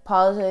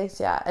 politics,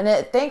 yeah.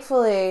 And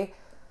thankfully,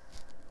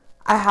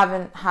 I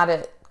haven't had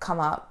it come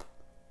up.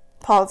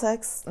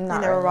 Politics? Not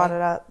you never really. brought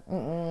it up?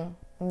 Mm-mm.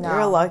 No.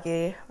 You're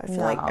lucky. I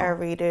feel like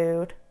every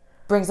dude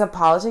brings up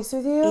politics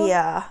with you?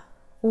 Yeah.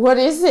 What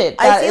is it?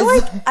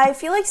 I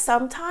feel like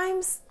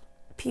sometimes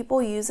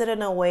people use it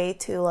in a way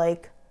to,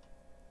 like,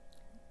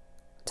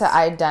 to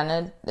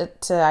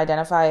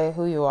identify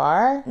who you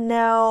are.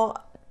 No,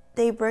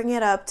 they bring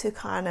it up to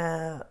kind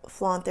of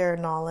flaunt their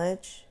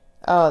knowledge.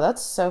 Oh,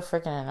 that's so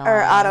freaking annoying.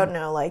 Or I don't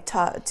know, like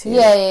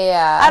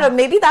yeah. I don't.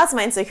 Maybe that's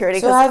my insecurity.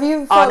 So have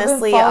you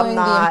honestly, I'm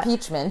not the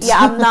impeachment? Yeah,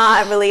 I'm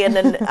not really. And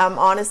then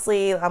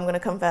honestly, I'm gonna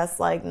confess,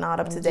 like, not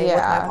up to date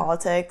with my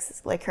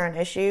politics, like, current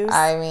issues.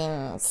 I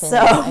mean,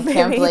 I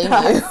can't blame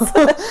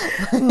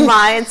you.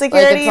 My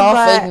insecurity, like, it's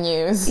all fake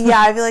news.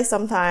 Yeah, I feel like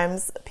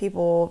sometimes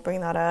people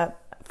bring that up.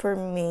 For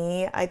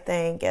me, I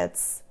think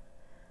it's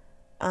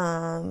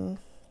not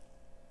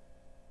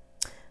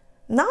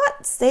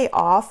stay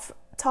off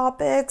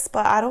topics,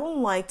 but I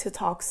don't like to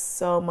talk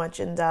so much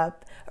in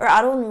depth, or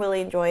I don't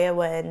really enjoy it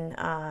when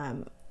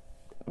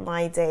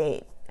my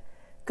date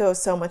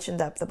goes so much in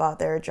depth about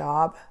their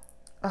job.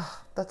 Ugh,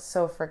 that's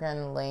so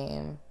freaking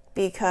lame.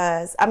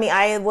 Because, I mean,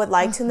 I would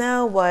like to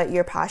know what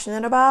you're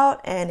passionate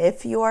about, and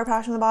if you are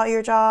passionate about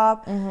your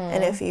job,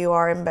 and if you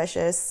are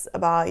ambitious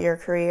about your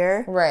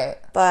career. Right.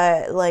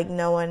 But, like,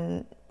 no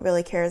one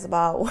really cares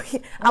about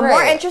I'm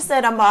more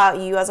interested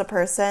about you as a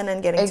person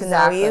and getting to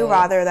know you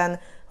rather than,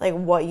 like,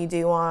 what you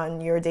do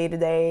on your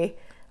day-to-day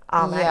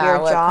at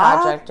your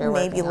job.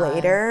 Maybe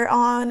later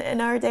on in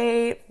our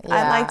date,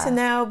 I'd like to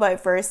know. But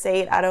first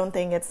date, I don't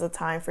think it's the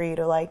time for you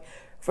to, like,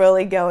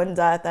 really go in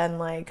depth and,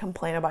 like,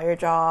 complain about your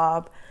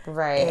job.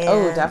 Right.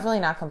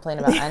 Definitely not complain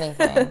about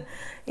anything.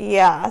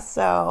 Yeah,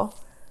 so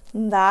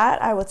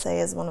that, I would say,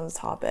 is one of the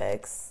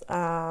topics.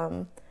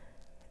 I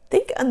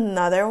think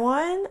another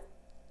one,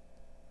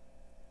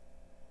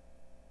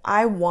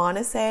 I want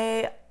to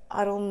say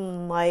I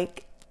don't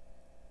like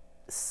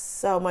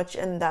so much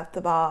in depth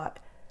about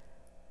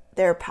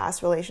their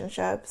past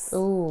relationships.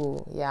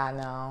 Ooh, yeah,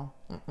 no.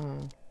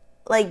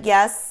 Like,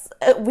 yes,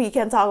 we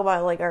can talk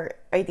about like our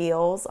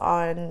ideals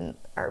on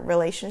our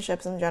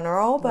relationships in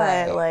general, but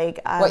Right. like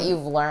What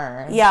you've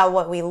learned. yeah,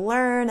 what we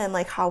learn and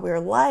like how we're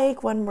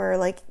like when we're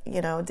like,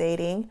 you know,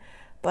 dating,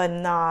 but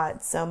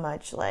not so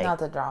much like Not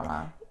the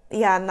drama.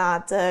 yeah,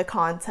 not the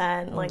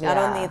content. Like I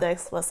don't Yeah. need the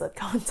explicit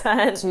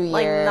content. 2 years.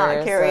 Like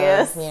not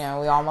curious. Of, you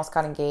know, we almost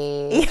got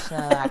engaged.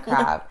 None of that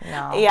crap.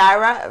 No. Yeah,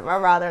 I'd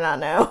rather not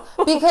know.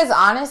 Because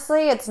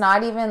honestly, it's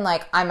not even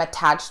like I'm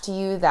attached to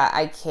you that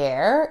I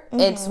care.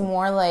 It's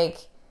more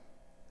like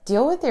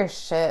deal with your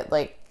shit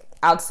like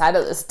outside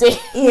of this date.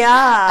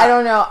 Yeah. I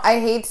don't know. I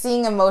hate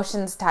seeing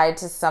emotions tied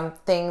to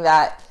something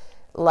that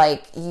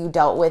like you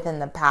dealt with in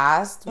the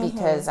past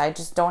because I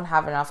just don't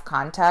have enough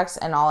context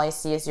and all I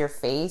see is your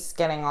face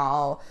getting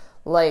all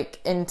like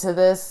into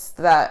this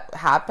that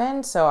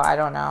happened. So I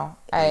don't know.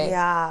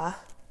 Yeah.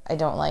 I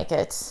don't like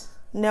it.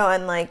 No,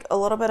 and like a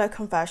little bit of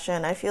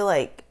confession. I feel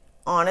like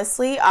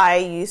honestly, I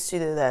used to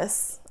do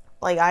this.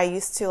 Like I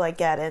used to like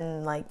get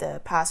in like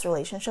the past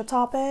relationship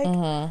topic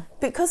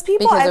because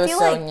people. Because I it was feel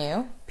so like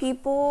new.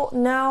 people.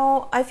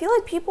 No, I feel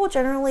like people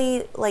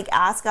generally like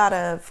ask out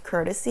of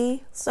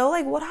courtesy. So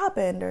like, what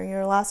happened during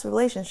your last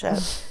relationship?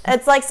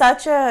 It's like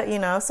such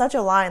a such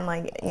a line.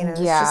 Like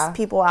it's Yeah. just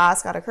people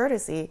ask out of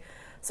courtesy.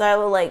 So I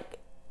would like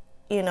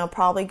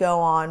probably go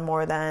on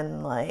more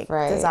than like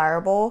Right.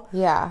 desirable.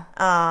 Yeah.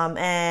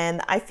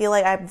 And I feel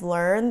like I've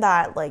learned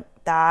that like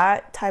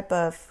that type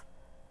of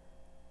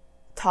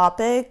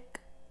topic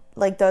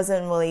like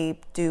doesn't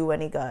really do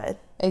any good.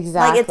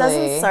 Exactly. Like it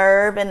doesn't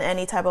serve in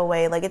any type of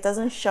way. Like it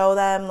doesn't show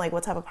them like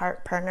what type of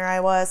partner I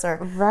was or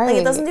like Right.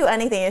 it doesn't do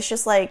anything. It's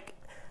just like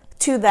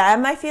to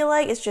them I feel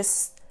like it's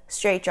just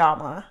straight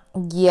drama.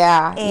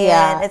 Yeah. And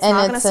yeah. it's and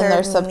not it's gonna in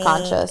their serve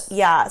subconscious. me.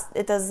 Yeah,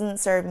 it doesn't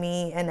serve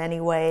me in any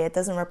way. It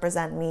doesn't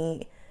represent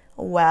me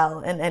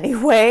well in any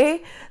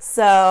way.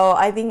 So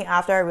I think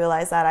after I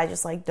realized that, I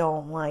just like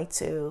don't like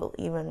to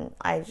even.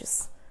 I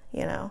just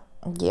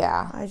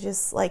Yeah. I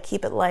just like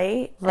keep it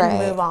light Right.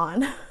 and move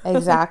on.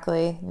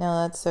 Exactly.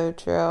 No, that's so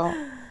true.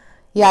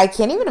 Yeah, I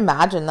can't even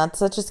imagine. That's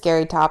such a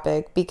scary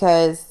topic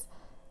because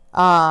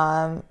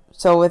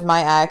so with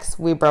my ex,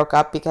 we broke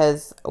up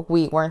because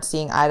we weren't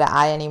seeing eye to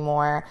eye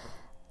anymore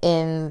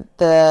in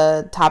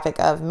the topic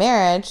of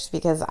marriage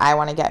because I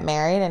want to get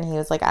married and he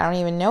was like, I don't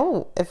even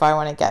know if I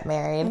want to get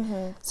married.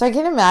 So I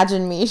can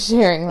imagine me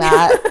sharing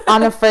that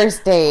on a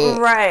first date.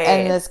 Right.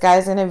 And this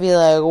guy's going to be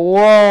like,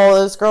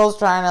 whoa, this girl's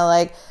trying to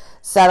like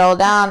settle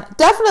down.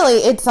 Definitely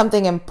it's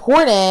something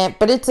important,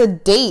 but it's a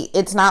date.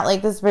 It's not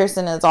like this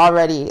person is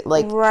already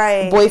like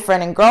Right.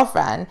 boyfriend and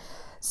girlfriend.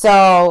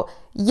 So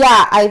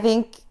yeah, I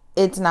think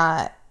it's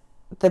not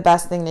the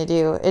best thing to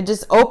do. It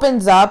just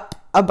opens up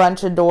a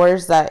bunch of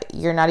doors that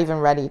you're not even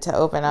ready to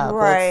open up.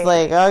 Right. It's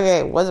like,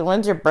 okay,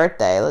 when's your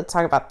birthday? Let's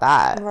talk about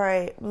that.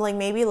 Right. Like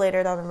maybe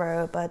later down the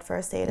road, but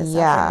first date is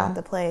Yeah. definitely not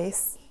the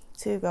place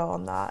to go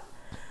on that.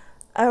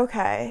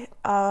 Okay.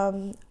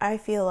 I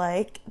feel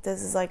like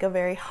this is like a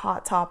very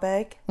hot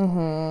topic.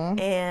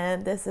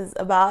 And this is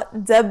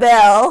about the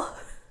bill.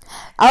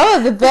 Oh,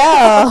 the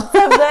bell.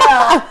 The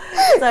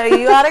bill. So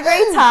you had a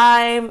great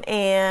time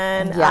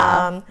and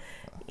Yeah.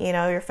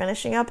 you're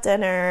finishing up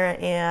dinner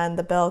and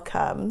the bill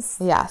comes.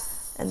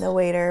 Yes. And the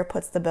waiter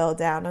puts the bill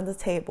down on the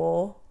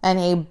table. And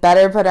he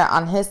better put it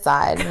on his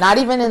side, not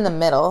even in the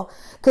middle.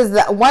 Because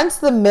once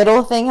the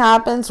middle thing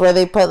happens, where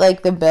they put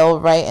like the bill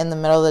right in the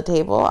middle of the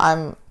table,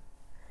 I'm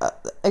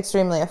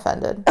extremely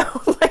offended.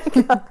 Oh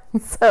my god.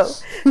 So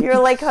you're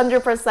like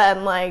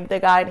 100% like the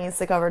guy needs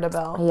to cover the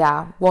bill.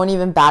 Yeah, won't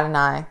even bat an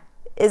eye.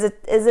 Is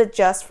it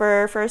just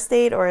for first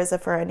date or is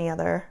it for any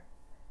other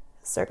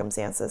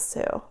circumstances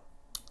too?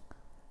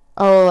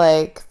 Oh,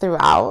 like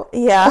throughout?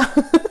 Yeah.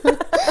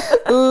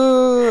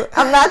 Ooh.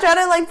 I'm not trying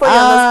to like put you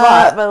on the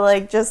spot, but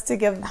like just to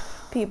give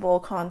people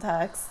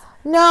context.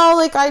 No,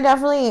 like I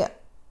definitely,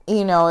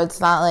 it's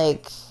not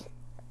like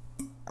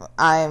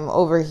I'm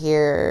over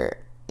here,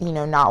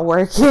 not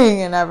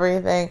working and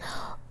everything.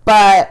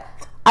 But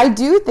I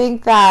do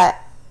think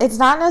that it's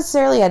not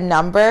necessarily a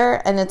number,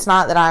 and it's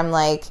not that I'm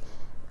like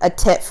a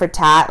tit for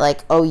tat,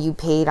 like, oh, you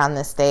paid on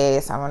this day,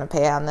 so I'm going to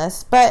pay on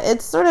this. But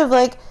it's sort of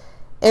like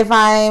if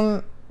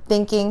I'm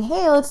thinking,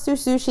 hey, let's do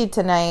sushi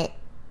tonight,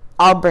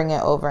 I'll bring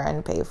it over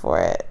and pay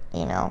for it, I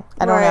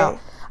don't know.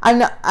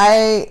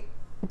 I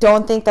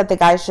don't think that the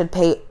guy should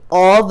pay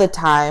all the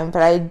time,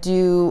 but I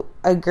do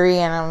agree,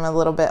 and I'm a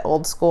little bit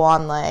old school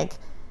on like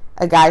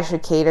a guy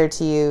should cater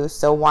to you,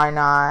 so why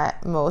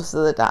not most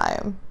of the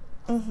time?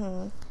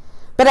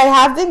 But I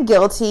have been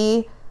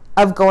guilty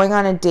of going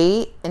on a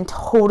date and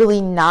totally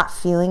not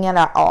feeling it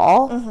at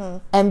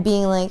all, and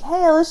being like,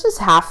 hey, let's just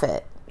half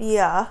it.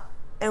 Yeah.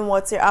 And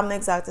I'm the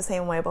exact the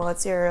same way, but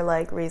what's your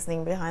like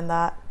reasoning behind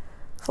that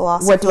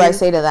philosophy? What do I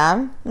say to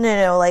them?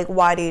 No, like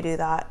why do you do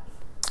that?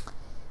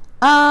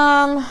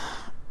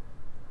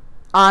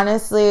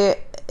 Honestly,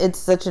 it's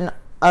such an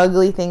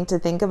ugly thing to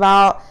think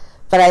about,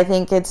 but I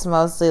think it's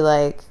mostly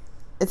like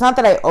it's not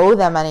that I owe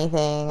them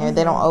anything or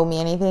they don't owe me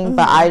anything,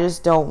 but I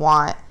just don't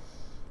want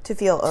to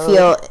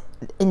feel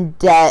in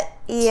debt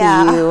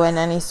Yeah. to you in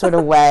any sort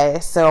of way.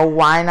 So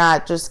why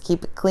not just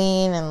keep it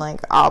clean and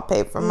like I'll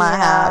pay for my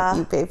half,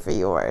 you pay for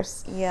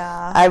yours.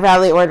 Yeah. I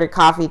probably ordered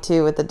coffee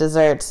too with the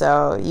dessert,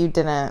 so you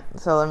didn't.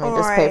 So let me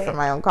just pay for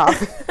my own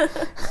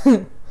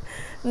coffee.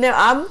 No,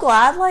 I'm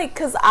glad, like,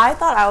 because I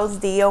thought I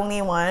was the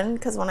only one,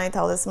 because when I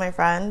tell this to my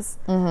friends,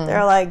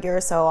 they're like, you're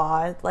so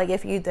odd. Like,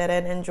 if you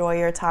didn't enjoy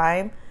your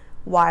time,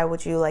 why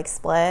would you, like,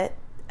 split?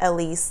 At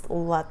least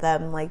let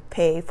them, like,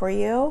 pay for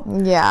you.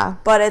 Yeah.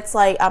 But it's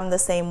like, I'm the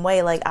same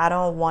way. Like, I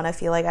don't want to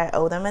feel like I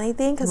owe them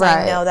anything, because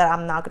I know that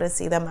I'm not going to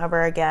see them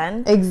ever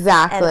again.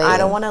 Exactly. And I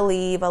don't want to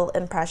leave an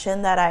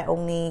impression that I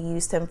only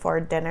used him for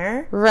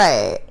dinner.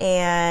 Right.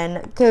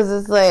 And because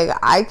it's like,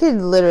 I could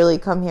literally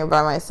come here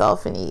by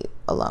myself and eat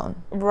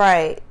alone.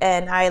 Right.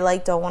 And I,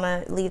 like, don't want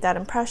to leave that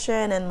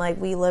impression. And,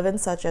 like, we live in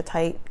such a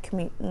tight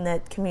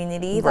knit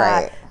community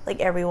that, like,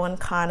 everyone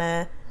kind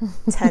of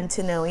tend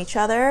to know each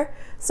other.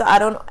 So I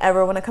don't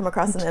ever want to come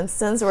across an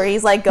instance where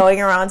he's, like,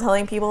 going around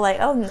telling people, like,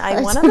 oh,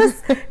 I went on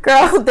this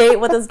girl date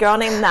with this girl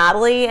named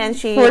Natalie, and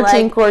she,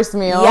 14-course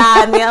meal.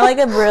 Yeah, and we had, like,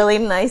 a really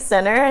nice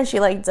dinner, and she,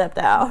 like, dipped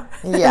out.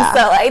 Yeah.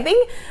 So I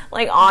think,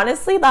 like,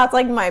 honestly, that's,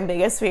 like, my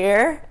biggest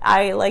fear.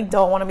 I, like,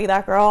 don't want to be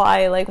that girl.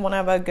 I, like, want to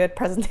have a good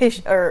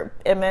presentation or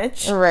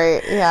image.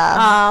 Right,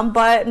 yeah.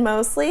 But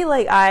mostly,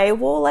 like, I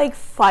will, like,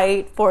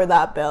 fight for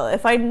that bill.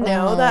 If I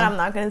know that I'm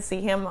not going to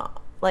see him,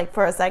 like,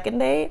 for a second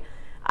date,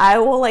 I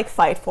will, like,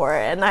 fight for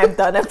it, and I've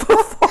done it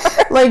before.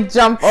 Like,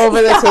 jump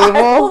over the table?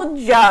 I will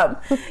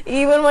jump.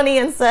 Even when he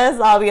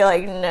insists, I'll be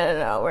like,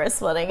 no, we're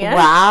splitting it.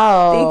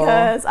 Wow.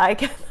 Because I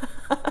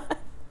cannot.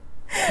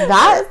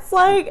 That's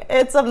like,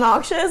 it's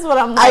obnoxious, but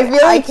I'm like, I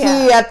feel like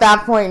he at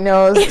that point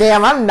knows,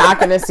 damn, I'm not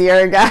going to see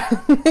her again.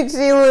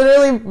 She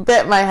literally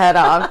bit my head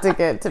off to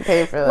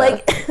pay for this.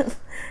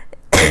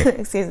 Like,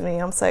 excuse me,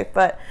 I'm sick,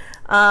 but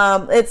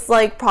it's,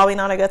 like, probably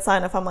not a good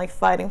sign if I'm, like,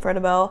 fighting for the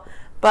bill.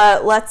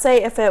 But let's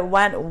say if it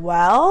went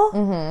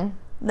well,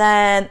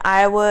 then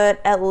I would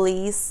at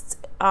least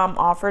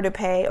offer to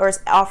pay or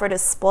offer to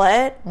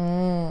split.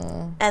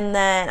 And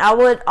then I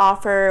would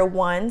offer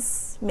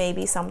once,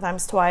 maybe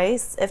sometimes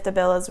twice, if the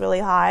bill is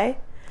really high.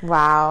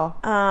 Wow.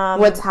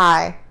 What's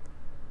high?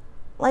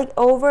 Like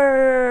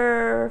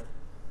over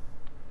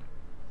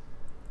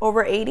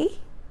 80.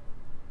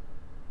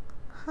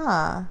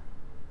 Huh.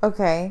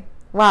 Okay.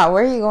 Wow,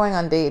 where are you going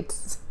on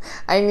dates?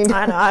 I know,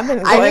 I've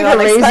been going on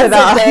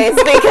expensive dates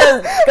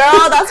because,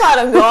 girl, that's why I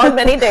don't go on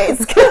many dates,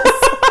 because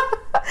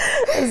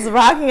it's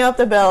racking up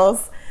the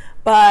bills.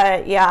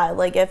 But yeah,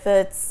 like, if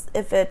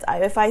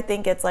I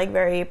think it's, like,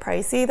 very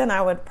pricey, then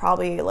I would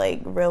probably,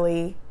 like,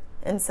 really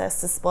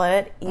insist to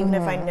split, even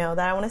if I know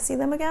that I want to see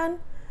them again.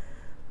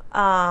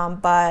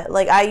 But,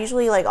 like, I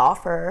usually, like,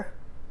 offer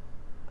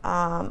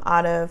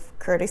out of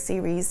courtesy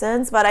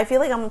reasons, but I feel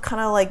like I'm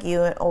kind of like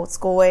you in old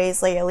school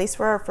ways. Like, at least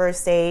for our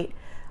first date,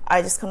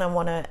 I just kind of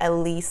want to at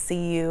least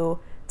see you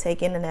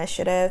take an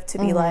initiative to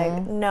be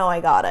like, no, I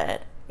got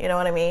it. You know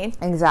what I mean?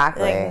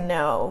 Exactly. Like,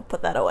 no,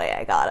 put that away.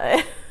 I got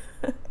it.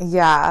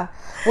 Yeah.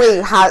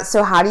 Wait,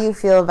 how do you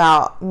feel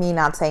about me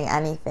not saying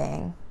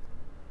anything?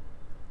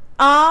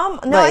 No,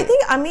 like,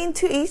 I mean,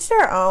 to each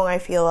their own, I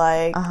feel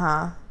like.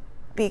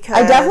 Because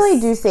I definitely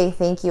do say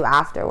thank you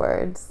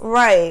afterwards.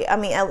 Right. I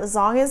mean, as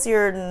long as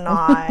you're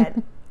not,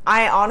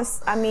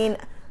 I mean,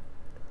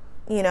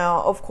 you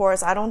know, of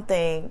course, I don't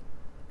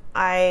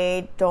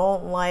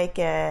like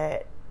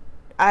it.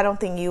 I don't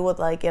think you would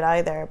like it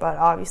either, but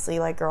obviously,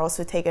 like, girls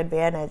who take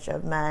advantage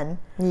of men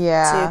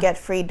to get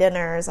free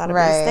dinners out of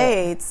these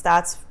dates,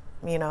 that's,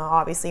 you know,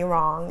 obviously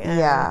wrong.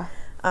 And,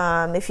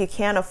 if you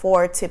can't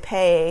afford to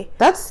pay,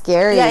 that's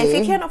scary. Yeah, if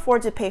you can't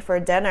afford to pay for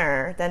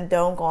dinner, then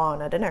don't go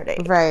on a dinner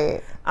date.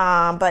 Right.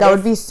 But that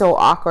would be so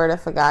awkward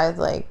if a guy's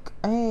like,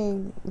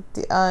 hey,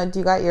 do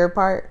you got your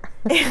part?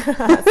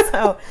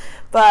 So,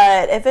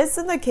 but if it's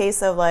in the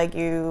case of, like,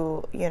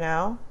 you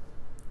know,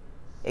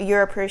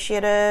 you're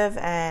appreciative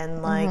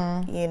and,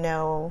 like, you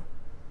know,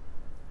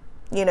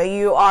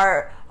 you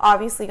are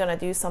obviously going to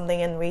do something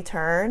in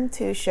return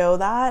to show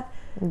that.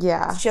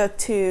 Yeah.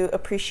 To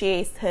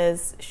appreciate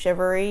his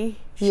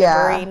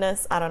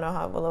shiveriness. I don't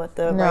know what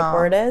the right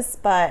word is,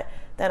 but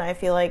then I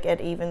feel like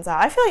it evens out.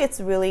 I feel like it's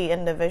really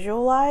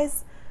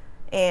individualized,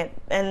 and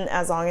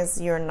as long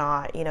as you're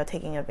not, you know,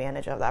 taking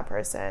advantage of that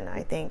person,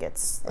 I think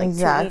it's, like,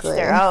 to each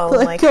their own.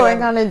 Like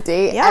going on a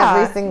date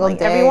every single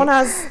day. Everyone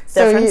has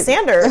different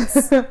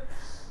standards.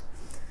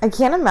 I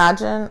can't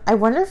imagine. I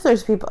wonder if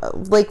there's people,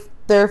 like,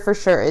 there for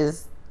sure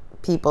is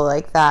people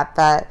like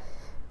that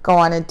go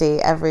on a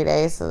date every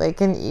day so they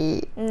can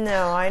eat.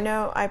 No,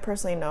 I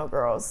personally know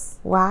girls.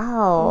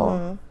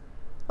 Wow.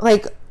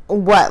 Like,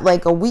 what,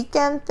 like a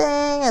weekend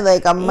thing, or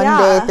like a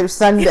Monday through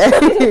Sunday?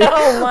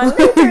 No,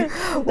 Monday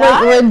through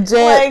like, legit,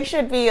 like,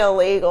 should be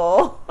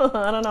illegal.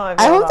 I don't know.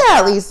 I hope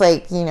that at least,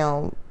 like, you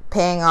know,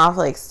 paying off,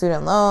 like,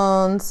 student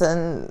loans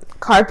and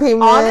car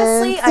payments.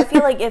 Honestly, I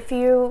feel like if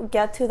you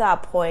get to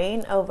that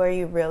point of where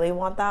you really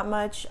want that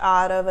much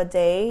out of a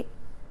date,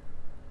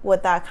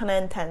 with that kind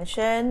of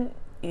intention,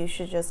 you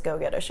should just go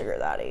get a sugar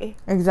daddy.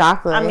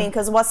 Exactly. I mean,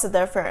 because what's the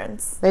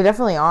difference? They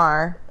definitely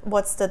are.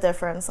 What's the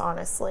difference,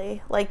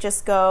 honestly? Like,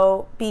 just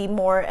go be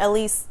more, at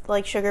least,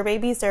 like, sugar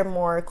babies, they're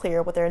more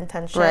clear with their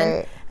intention.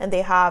 Right. And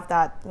they have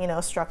that, you know,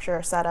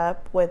 structure set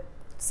up with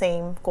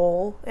same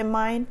goal in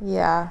mind.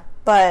 Yeah.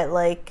 But,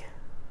 like,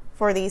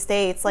 for these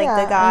dates, like,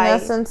 the guy...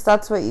 in essence,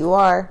 that's what you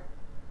are.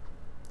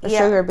 A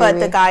sugar baby. But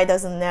the guy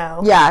doesn't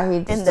know. Yeah, he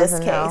just in this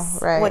doesn't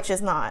case, know. Right. which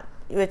is not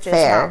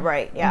Fair.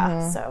 right.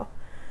 Yeah, so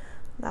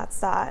that's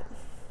that.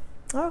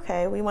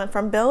 Okay, we went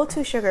from Bill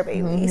to sugar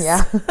babies.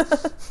 Yeah.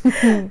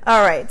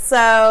 All right,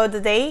 so the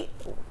date,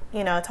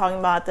 you know, talking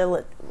about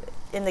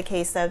in the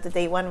case of the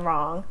date went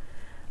wrong,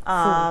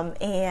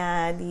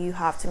 and you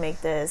have to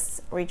make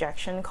this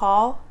rejection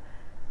call.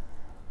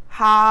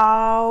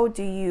 How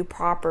do you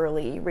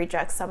properly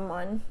reject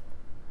someone?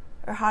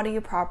 Or how do you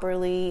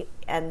properly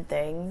end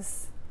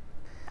things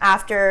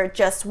after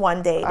just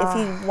one date? If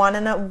you want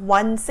to know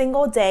one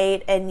single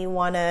date and you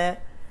weren't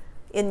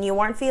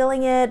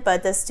feeling it,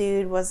 but this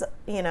dude was,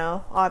 you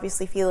know,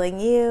 obviously feeling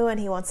you and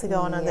he wants to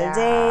go on another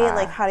date,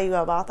 like, how do you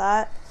go about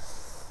that?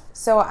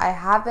 So I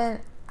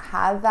haven't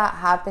had that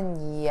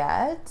happen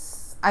yet.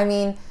 I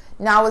mean,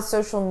 now with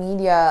social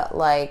media,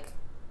 like,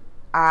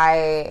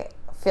 I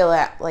feel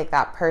like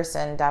that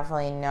person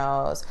definitely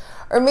knows,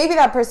 or maybe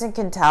that person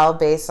can tell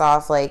based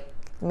off, like,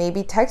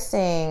 maybe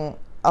texting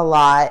a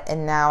lot,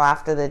 and now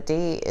after the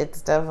date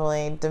it's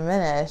definitely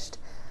diminished.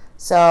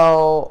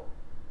 So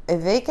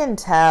if they can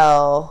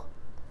tell,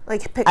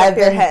 like, pick up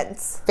your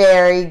hints.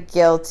 Very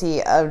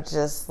guilty of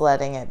just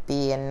letting it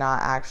be and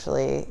not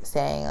actually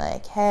saying,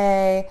 like,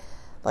 hey,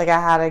 like,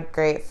 I had a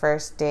great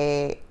first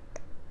date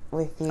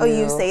with you. Oh,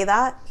 you say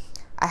that?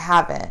 I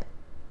haven't.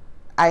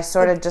 I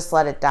sort of just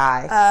let it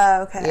die.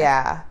 Oh, okay.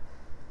 Yeah.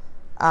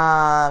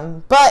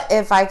 But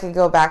if I could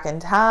go back in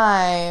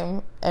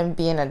time and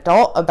be an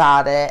adult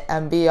about it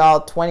and be all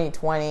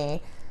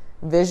 2020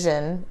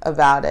 vision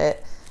about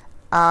it,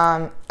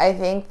 I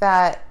think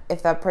that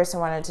if that person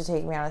wanted to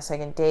take me on a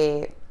second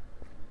date,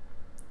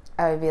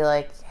 I would be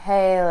like,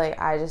 hey, like,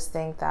 I just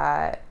think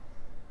that,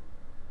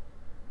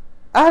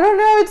 I don't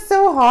know, it's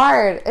so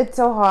hard. It's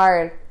so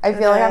hard. I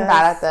feel like I'm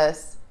bad at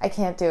this. I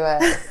can't do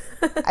it.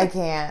 I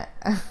can't.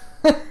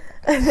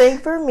 I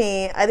think for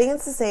me, I think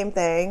it's the same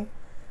thing.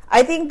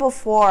 I think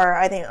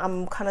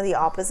I'm kind of the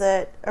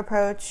opposite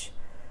approach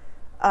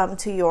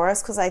to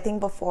yours, because I think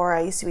before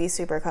I used to be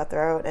super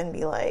cutthroat and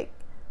be like,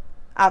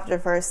 after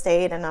first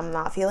date and I'm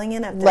not feeling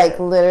it. Like,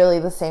 literally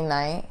the same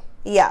night?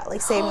 Yeah,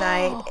 like, same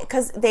night.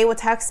 Because they would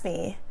text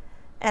me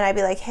and I'd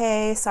be like,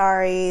 hey,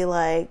 sorry,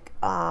 like,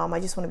 I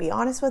just want to be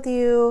honest with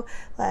you.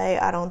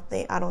 Like, I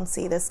don't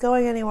see this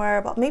going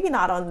anywhere. But maybe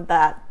not on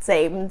that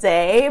same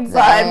day,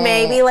 but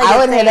maybe, like, I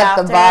would hit up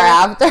the bar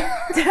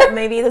after.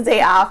 Maybe the day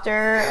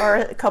after or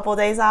a couple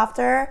days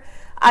after.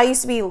 I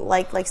used to be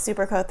like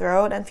super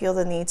cutthroat and feel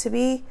the need to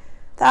be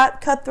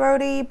that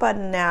cutthroaty, but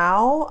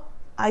now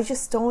I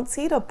just don't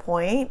see the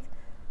point.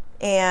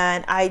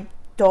 And I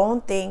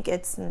don't think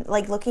it's,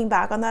 like, looking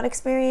back on that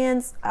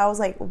experience, I was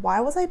like, why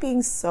was I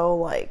being so,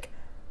 like,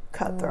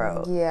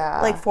 cutthroat?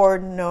 Yeah. Like, for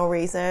no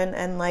reason.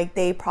 And, like,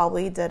 they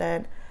probably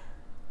didn't.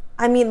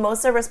 I mean, most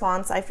of the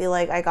response I feel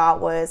like I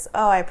got was,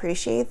 oh, I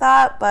appreciate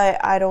that,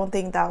 but I don't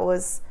think that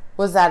was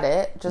that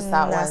it? Just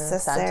that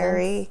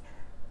necessary. One sentence?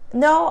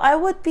 No, I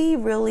would be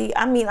really,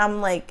 I mean,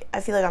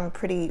 I feel like I'm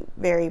pretty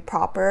very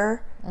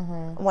proper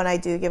when I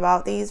do give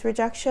out these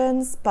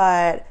rejections,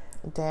 but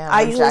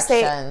I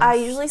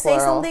usually say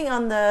something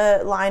on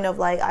the line of,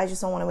 like, I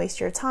just don't want to waste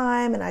your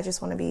time and I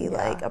just want to be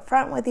like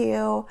upfront with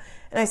you,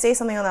 and I say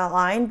something on that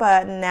line.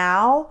 But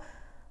now,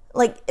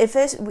 like,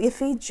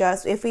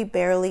 if we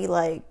barely,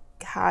 like,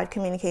 had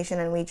communication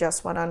and we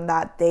just went on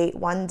that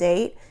one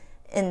date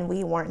and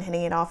we weren't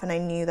hitting it off and I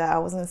knew that I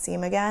wasn't going to see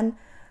him again,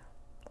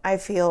 I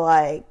feel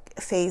like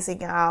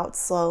phasing out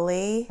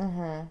slowly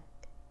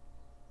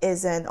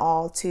isn't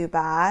all too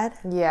bad.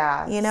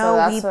 Yeah. You know, so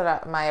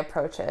that's what my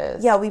approach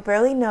is. Yeah, we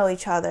barely know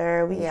each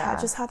other. We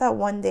just had that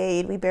one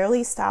date. We barely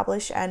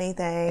established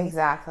anything.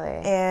 Exactly.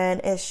 And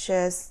it's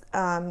just,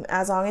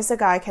 as long as the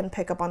guy can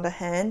pick up on the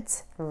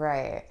hint.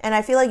 Right. And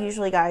I feel like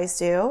usually guys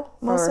do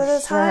most of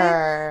the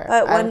time.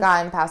 But I've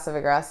gotten passive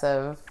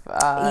aggressive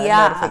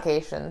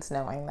notifications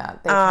knowing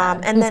that they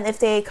can. And then if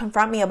they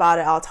confront me about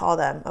it, I'll tell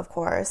them, of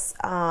course.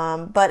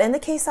 But in the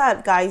case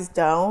that guys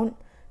don't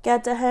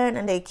get the hint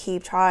and they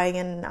keep trying,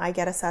 and I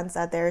get a sense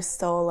that they're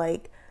still,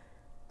 like,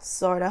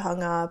 sort of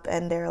hung up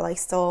and they're, like,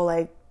 still,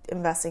 like,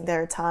 investing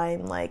their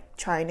time, like,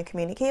 trying to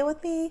communicate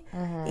with me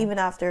even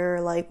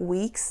after, like,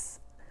 weeks,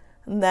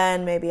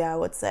 then maybe I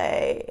would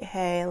say,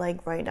 hey,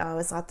 like, right now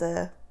is not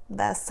the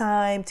best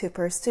time to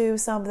pursue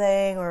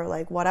something, or,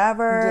 like,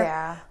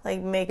 whatever,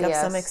 like, make up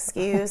some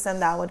excuse,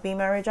 and that would be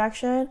my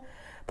rejection.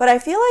 But I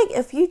feel like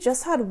if you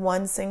just had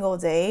one single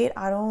date,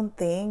 I don't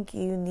think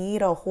you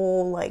need a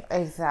whole, like,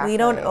 we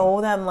don't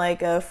owe them,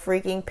 like, a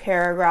freaking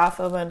paragraph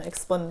of an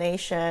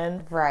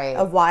explanation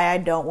of why I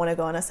don't want to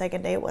go on a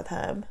second date with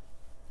him.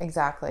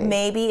 Exactly.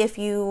 Maybe if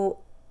you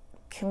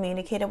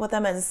communicated with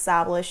them and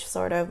established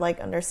sort of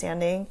like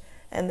understanding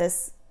and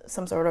this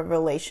some sort of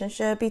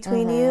relationship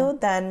between you,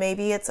 then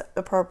maybe it's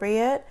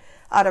appropriate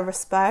out of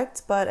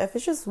respect. But if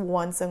it's just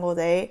one single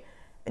date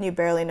and you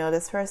barely know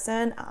this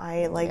person,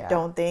 I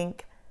don't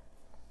think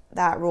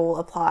that rule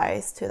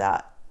applies to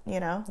that, you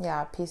know?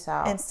 Yeah, peace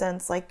out.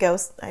 Instance, like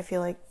ghost, I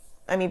feel like,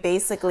 I mean,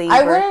 basically...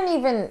 I wouldn't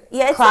even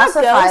it's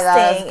classify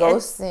that as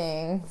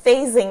ghosting. ghosting. It's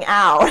phasing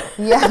out.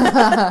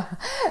 Yeah.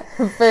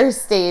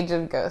 First stage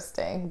of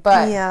ghosting.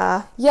 But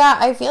yeah,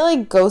 I feel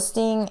like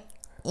ghosting,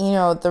 you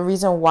know, the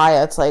reason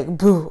why it's like,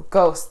 boo,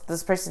 ghost,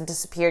 this person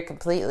disappeared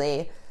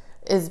completely,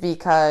 is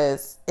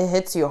because it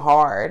hits you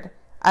hard.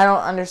 I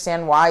don't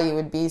understand why you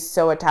would be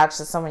so attached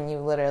to someone you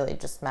literally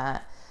just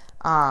met.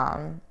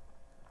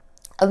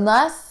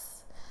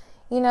 Unless,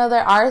 you know,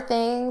 there are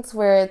things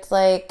where it's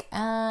like, you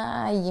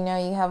know,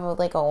 you have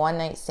like a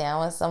one-night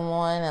stand with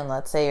someone, and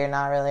let's say you're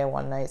not really a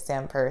one-night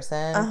stand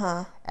person,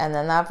 and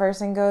then that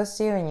person goes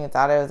to you and you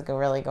thought it was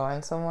really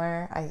going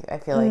somewhere. I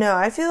feel like... No,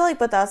 I feel like,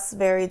 but that's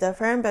very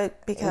different,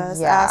 but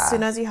because as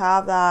soon as you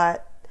have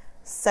that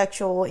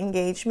sexual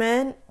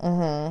engagement,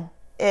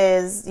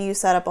 is you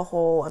set up a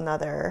whole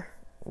another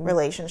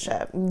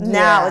relationship.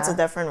 Now it's a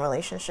different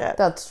relationship.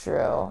 That's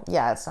true.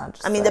 Yeah, it's not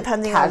just, I mean, like,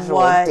 depending casual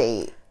on what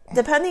date.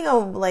 Depending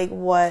on like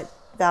what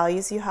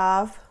values you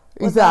have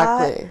with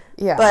exactly that.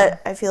 Yeah,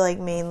 but I feel like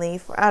mainly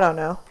for, I don't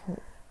know,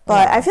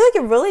 but I feel like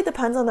it really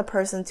depends on the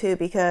person too,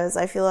 because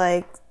I feel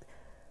like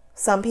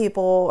some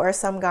people or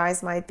some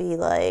guys might be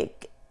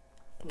like,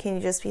 can you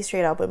just be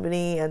straight up with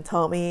me and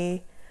tell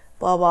me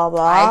blah blah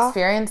blah. I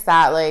experienced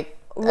that like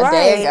a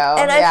day ago,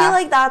 and I feel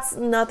like that's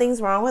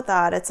nothing's wrong with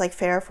that. It's like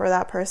fair for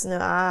that person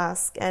to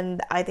ask,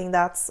 and I think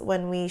that's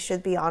when we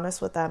should be honest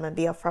with them and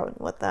be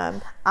upfront with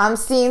them. I'm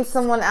seeing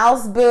someone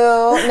else, boo.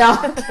 No.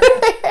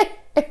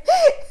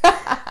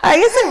 I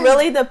guess it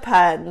really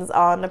depends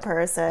on the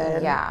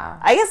person. Yeah.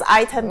 I guess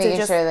I tend to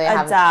just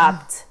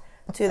adapt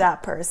to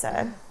that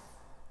person.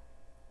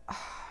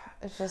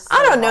 It's just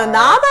I don't know.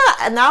 Now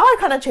I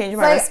kind of changed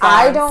my response.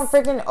 I don't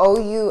freaking owe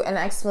you an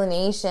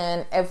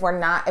explanation if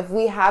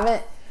we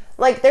haven't,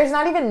 like, there's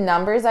not even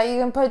numbers that you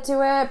can put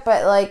to it,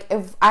 but like,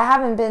 if I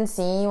haven't been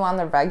seeing you on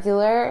the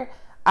regular,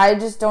 I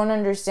just don't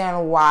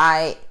understand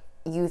why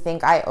you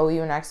think I owe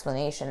you an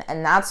explanation.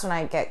 And that's when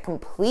I get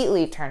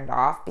completely turned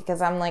off,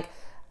 because I'm like,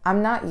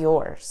 I'm not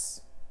yours.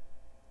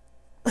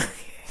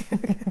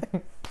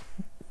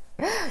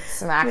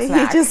 Smack. He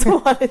just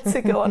wanted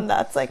to go on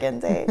that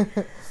second date.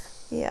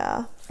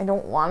 Yeah. I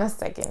don't want a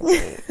second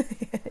date.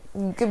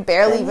 You could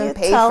barely even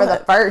pay for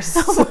the first.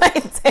 Oh my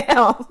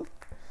damn.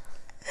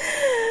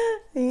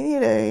 You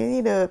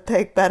need to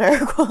pick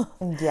better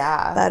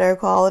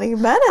quality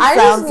men. It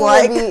sounds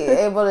like. I just need to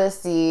be able to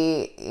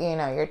see, you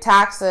know, your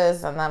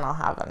taxes, and then I'll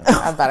have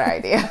a better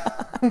idea.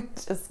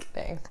 Just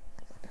kidding,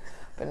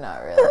 but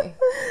not really.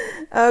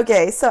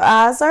 Okay, so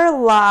as our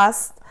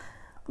last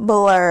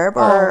blurb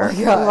or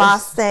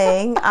last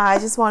thing, I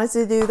just wanted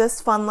to do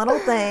this fun little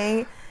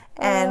thing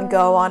and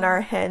go on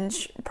our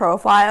Hinge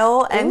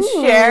profile and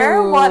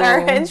share what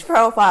our Hinge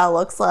profile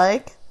looks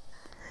like.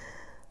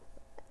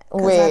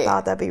 Because I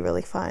thought that'd be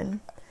really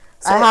fun.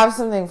 So I have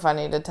something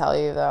funny to tell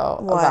you, though,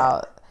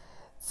 about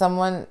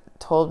someone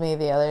told me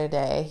the other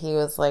day. He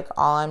was like,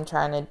 all I'm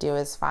trying to do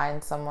is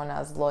find someone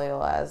as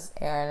loyal as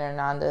Aaron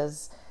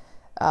Hernandez,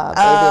 baby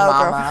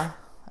mama.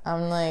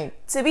 I'm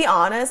like... To be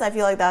honest, I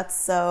feel like that's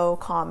so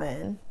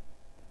common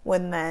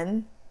with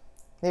men.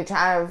 You're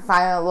trying to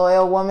find a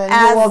loyal woman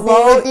who will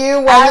be with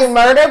you when you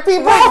murder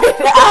people?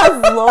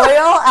 As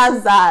loyal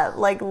as that,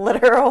 like,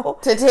 literal.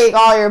 To take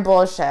all your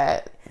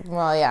bullshit.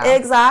 Well, yeah.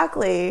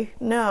 Exactly.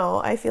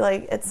 No, I feel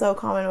like it's so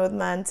common with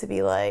men to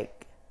be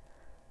like,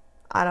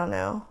 I don't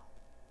know.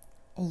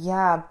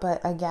 Yeah, but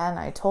again,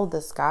 I told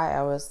this guy,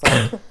 I was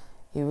like,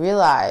 you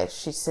realize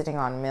she's sitting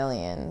on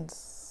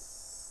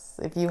millions.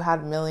 If you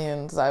had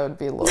millions, I would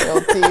be loyal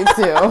to you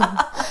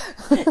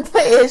too.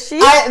 But is she?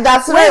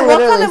 That's what I literally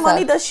what kind of said.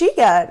 money does she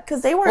get?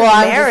 Because they weren't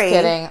married. I'm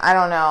just kidding. I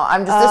don't know.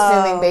 I'm just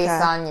assuming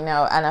based on, you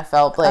know,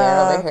 NFL player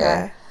over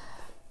here.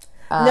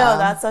 No,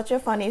 that's such a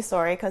funny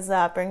story, because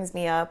that brings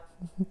me up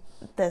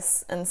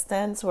this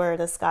instance where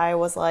this guy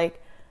was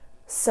like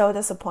so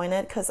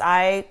disappointed because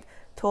I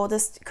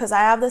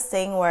have this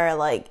thing where,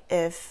 like,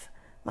 if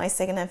my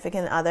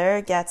significant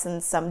other gets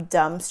in some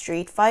dumb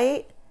street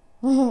fight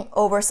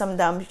over some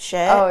dumb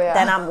shit,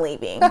 then I'm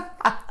leaving.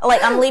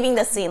 Like, I'm leaving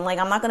the scene. Like,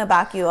 I'm not gonna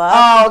back you up.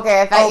 Oh,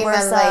 okay. I thought you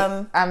meant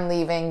like I'm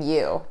leaving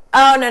you.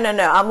 Oh, no.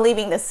 I'm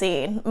leaving the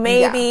scene.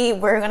 Maybe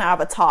we're gonna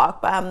have a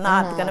talk, but I'm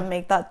not gonna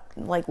make that,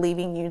 like,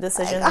 leaving you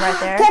decision right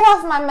there. Get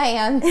off my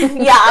man.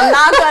 Yeah, I'm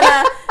not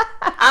gonna.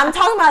 I'm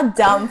talking about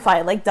dumb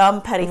fight, like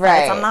dumb petty fights.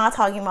 Right. I'm not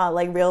talking about,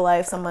 like, real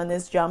life. Someone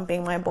is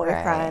jumping my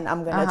boyfriend. Right.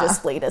 I'm gonna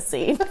just flee the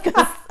scene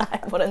because I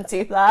wouldn't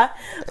do that.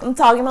 I'm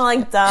talking about,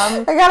 like,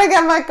 dumb. I gotta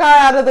get my car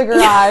out of the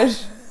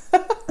garage.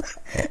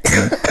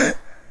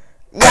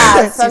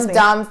 Yeah, some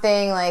dumb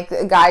thing, like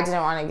a guy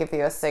didn't want to give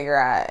you a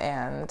cigarette,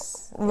 and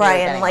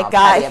and like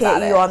guy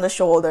hit you on the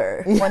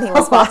shoulder when he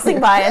was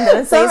passing by and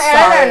didn't say sorry.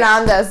 Some Aaron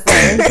Hernandez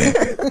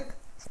thing.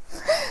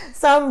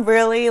 some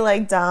really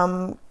like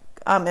dumb,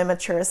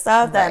 immature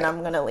stuff, then Right.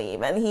 I'm gonna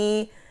leave. And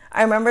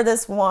I remember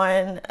this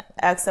one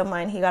ex of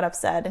mine, he got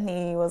upset and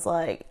he was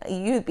like,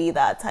 you'd be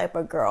that type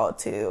of girl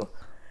to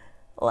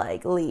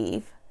like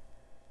leave.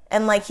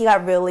 And like he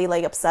got really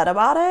like upset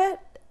about it.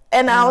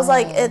 And I was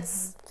like,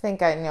 it's I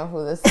think I know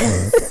who this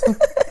is.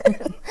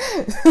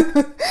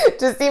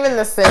 Just even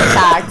the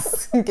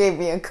syntax gave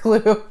me a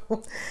clue.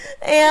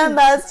 and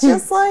that's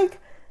just like,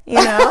 you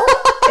know,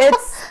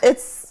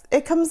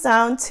 it comes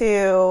down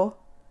to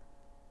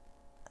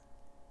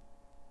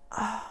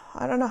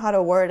I don't know how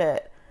to word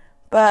it,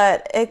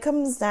 but it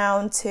comes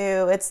down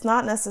to that's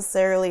not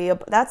necessarily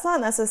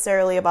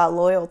about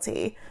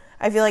loyalty.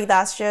 I feel like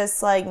that's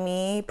just like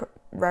me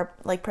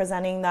like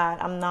presenting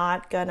that I'm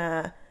not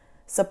gonna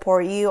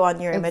support you on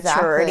your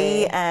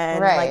immaturity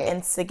and Right. like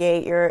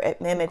instigate your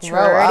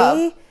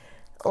immaturity.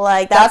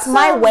 Like that's That's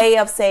my way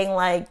of saying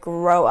like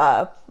grow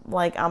up.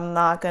 Like I'm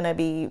not gonna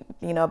be,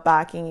 you know,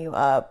 backing you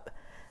up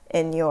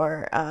in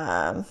your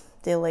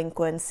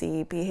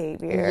delinquency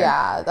behavior.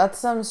 Yeah, that's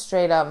some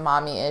straight up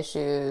mommy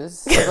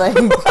issues. Like,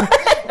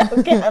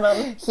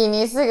 Okay, he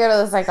needs to go to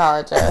the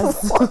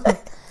psychologist.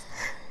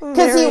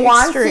 Because Very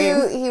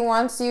extreme. he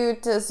wants you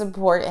to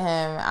support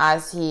him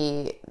as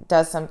he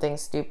does something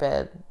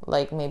stupid,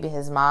 like maybe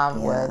his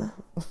mom would.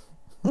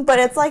 But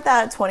it's like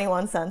that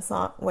 21 cent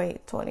song.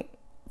 Wait,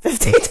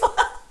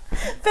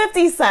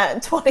 50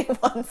 cent,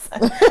 21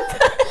 cent.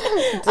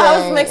 I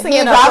was mixing he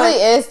it up. probably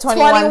with is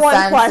 21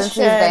 cents questions. since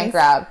he's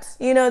bankrupt.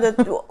 You know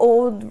the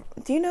old.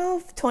 Do you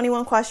know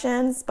 21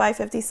 Questions by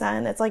 50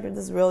 Cent? It's like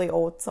this really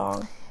old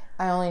song.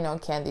 I only know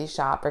Candy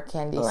Shop or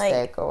Candy Like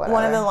Stick or whatever.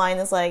 one of the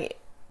lines is like,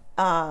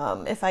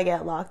 "If I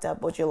get locked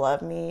up, would you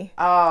love me?"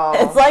 Oh,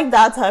 It's like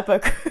that type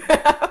of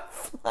crap.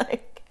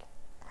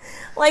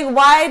 Like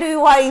why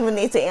do I even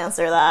need to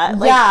answer that?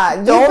 Like, Yeah,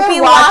 you've don't been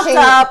be watching-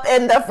 locked up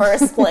in the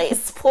first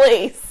place,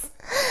 please.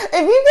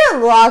 if you get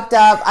locked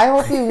up, I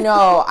hope you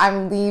know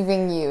I'm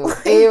leaving you.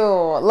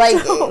 Ew.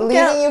 Like,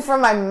 leaving you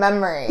from my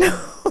memory.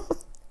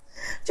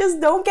 Just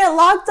don't get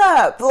locked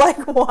up.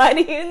 Like, why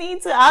do you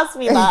need to ask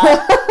me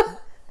that?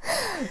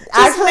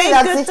 Actually, make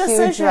that's good a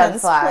huge red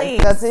decisions, flag.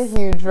 please. That's a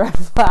huge red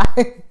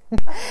flag.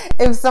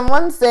 If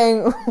someone's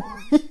saying,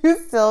 "Will you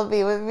still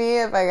be with me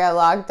if I get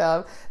locked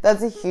up?"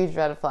 That's a huge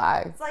red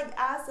flag. It's like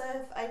as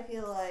if I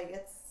feel like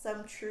it's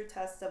some true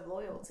test of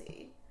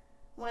loyalty.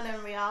 When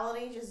in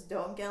reality, just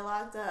don't get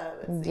locked up.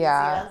 It's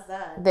Yeah. easy as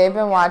that. They've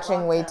Don't been get watching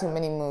locked way up. too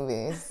many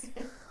movies.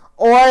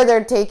 Or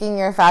they're taking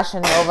your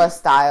Fashion Nova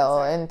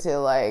style into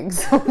like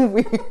some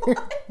weird.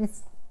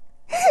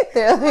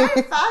 They're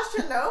like,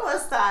 Fashion Nova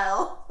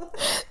style.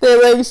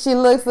 they're like, she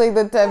looks like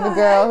the type of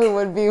girl who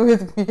would be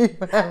with me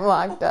when I'm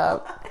locked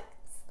up.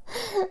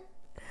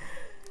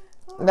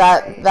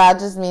 That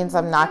just means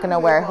I'm not gonna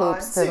wear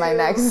hoops to my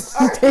next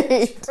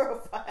date.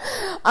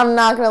 I'm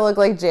not gonna look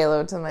like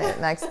JLo to my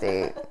next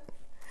date.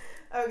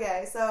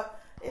 Okay, so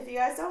if you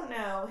guys don't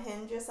know,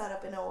 Hinge is set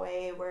up in a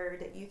way where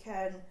that you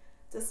can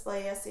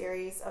display a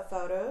series of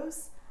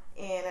photos,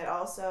 and it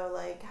also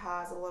like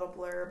has a little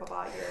blurb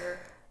about your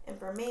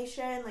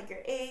information, like your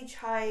age,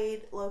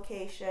 height,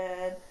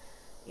 location,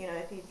 you know,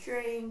 if you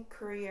drink,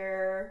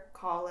 career,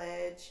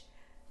 college,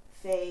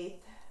 faith,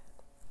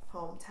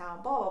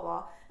 hometown, blah blah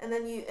blah. And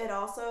then it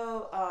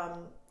also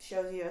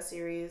shows you a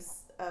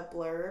series of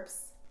blurbs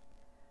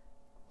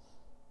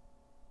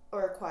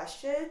or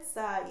questions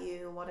that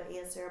you want to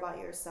answer about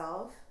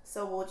yourself.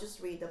 So we'll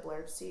just read the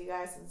blurbs to you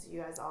guys, since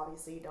you guys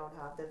obviously don't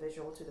have the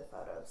visual to the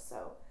photos.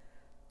 So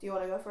do you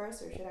want to go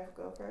first, or should I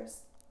go first?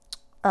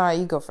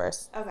 You go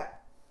first. Okay.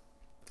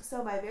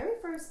 So my very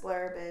first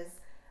blurb is,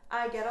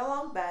 I get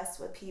along best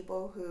with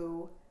people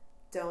who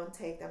don't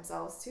take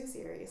themselves too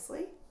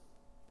seriously.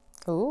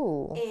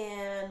 Ooh.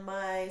 And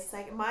my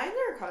second, mine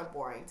are kind of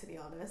boring, to be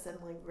honest, and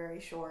like very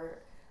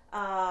short.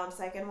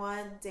 Second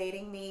one,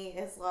 dating me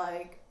is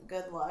like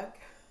good luck.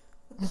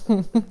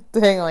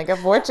 Dang, like a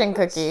fortune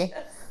cookie.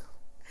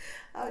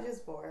 I was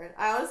just bored.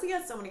 I honestly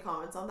get so many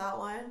comments on that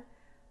one.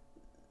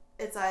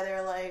 It's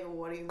either like,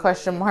 what do you mean?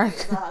 Question mark.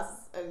 Is that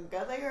a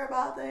good thing or a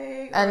bad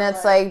thing? And Or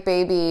it's like,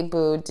 baby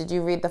boo, did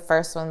you read the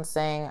first one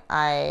saying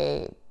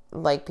I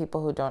like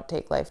people who don't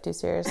take life too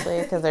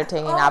seriously because they're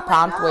taking oh that my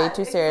prompt God, way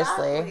too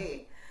seriously?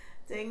 exactly.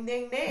 Ding,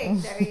 ding, ding.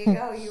 There you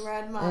go. You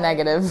read my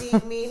Negative.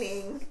 deep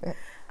meaning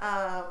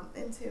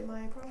into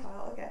my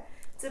profile. Okay.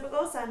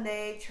 Typical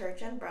Sunday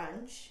church and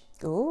brunch.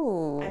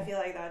 Ooh. I feel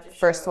like that just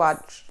First shows-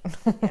 watch.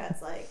 Yeah,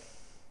 it's like,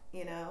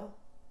 you know,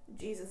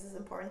 Jesus is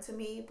important to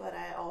me, but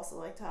I also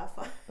like to have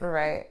fun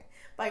Right.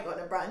 by going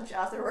to brunch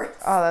afterwards.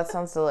 Oh, that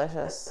sounds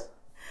delicious.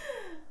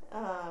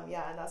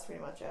 Yeah, and that's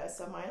pretty much it.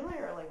 So mine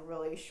are like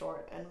really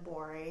short and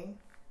boring,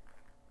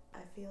 I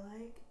feel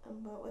like.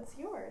 But what's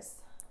yours?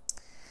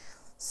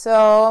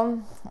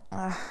 So,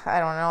 I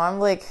don't know. I'm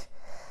like,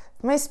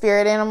 my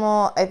spirit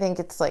animal, I think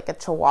it's like a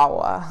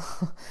chihuahua.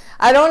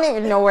 I don't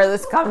even know where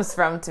this comes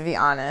from, to be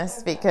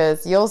honest,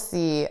 because you'll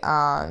see.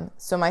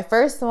 So my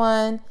first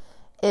one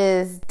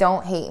is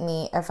don't hate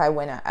me if I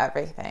win at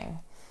everything.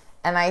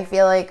 And I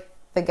feel like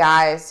the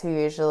guys who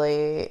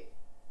usually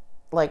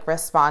like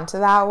respond to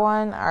that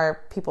one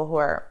are people who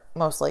are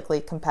most likely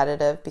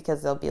competitive,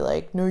 because they'll be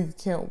like, no, you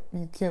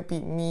can't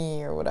beat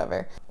me or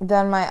whatever.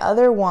 Then my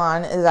other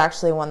one is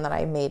actually one that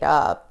I made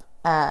up,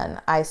 and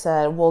I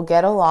said, we'll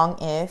get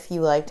along if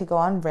you like to go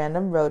on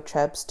random road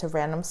trips to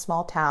random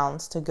small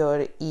towns to go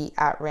to eat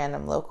at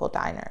random local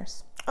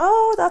diners.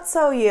 Oh, that's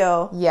so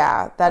you.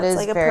 Yeah, that's is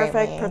like a very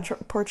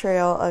perfect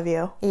portrayal of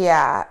you.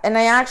 Yeah, and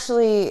I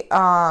actually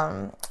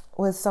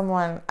with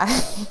someone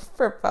I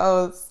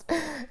proposed,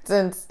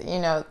 since, you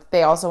know,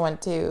 they also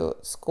went to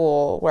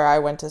school where I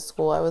went to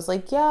school. I was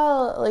like, yeah,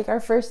 like our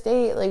first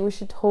date, like we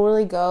should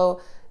totally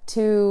go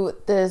to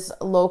this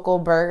local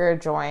burger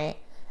joint.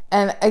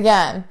 And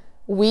again,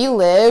 we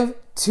live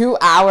 2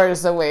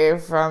 hours away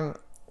from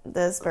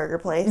this burger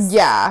place.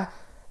 Yeah.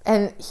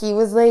 And he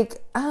was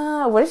like,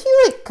 what if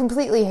you like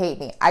completely hate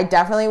me? I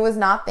definitely was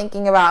not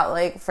thinking about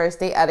like first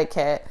date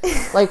etiquette.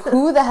 Like,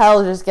 who the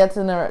hell just gets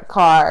in a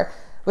car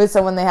with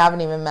someone they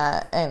haven't even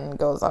met and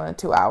goes on a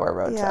 2-hour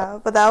road trip? Yeah,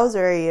 but that was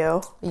very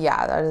you.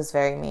 Yeah, that is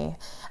very me.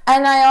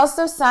 And I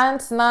also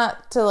sense,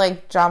 not to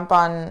like jump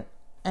on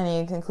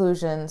any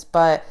conclusions,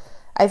 but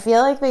I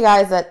feel like the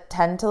guys that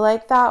tend to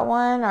like that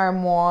one are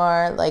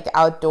more like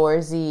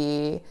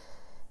outdoorsy.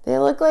 They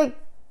look like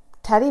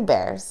teddy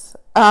bears.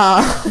 They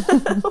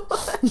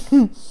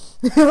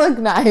look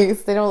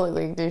nice. They don't look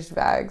like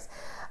douchebags.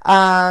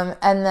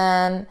 And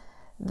then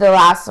the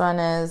last one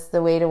is,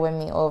 the way to win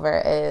me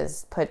over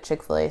is put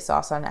Chick-fil-A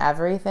sauce on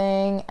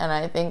everything. And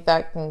I think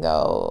that can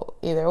go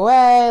either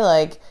way.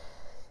 Like,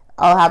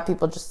 I'll have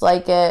people just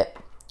like it,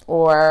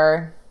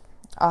 or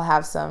I'll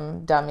have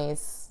some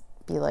dummies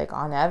be like,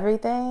 on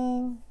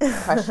everything?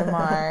 Question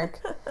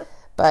mark.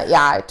 But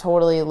yeah, I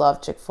totally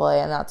love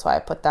Chick-fil-A, and that's why I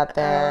put that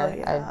there. Oh,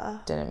 yeah. I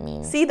didn't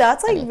mean. See,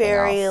 that's like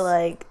very else.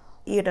 like,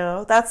 you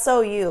know, that's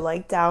so you,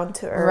 like down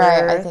to earth.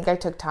 Right, I think I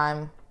took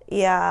time.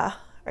 Yeah.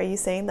 Are you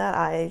saying that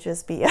I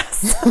just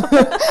BS?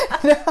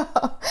 No.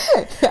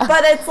 Yeah.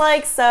 But it's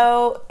like,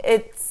 so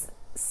it's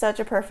such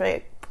a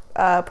perfect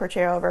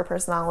portrayal of our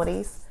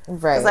personalities.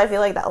 Right. Because I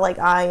feel like that, like,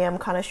 I am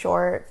kind of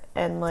short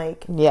and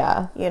like,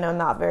 yeah, you know,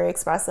 not very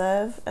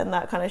expressive, and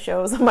that kind of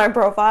shows on my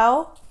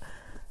profile.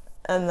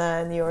 And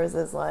then yours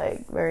is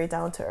like very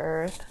down to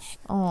earth.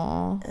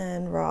 Aww.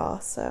 And raw.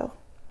 So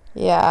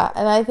yeah,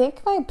 and I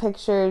think my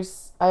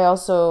pictures, I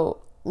also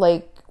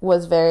like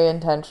was very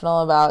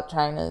intentional about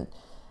trying to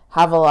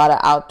have a lot of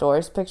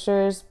outdoors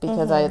pictures,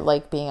 because I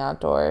like being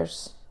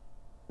outdoors.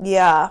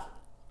 Yeah.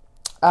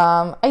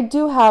 I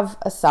do have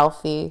a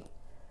selfie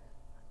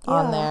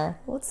on there.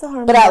 What's the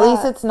harm? But at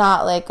least it's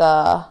not like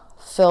a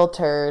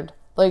filtered.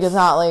 Like, it's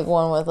not like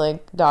one with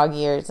like dog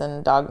ears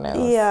and dog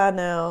nose. Yeah,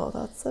 no,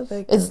 that's a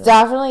big. It's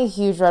definitely a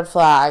huge red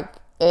flag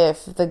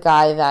if the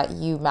guy that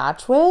you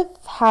match with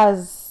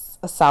has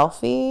a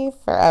selfie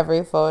for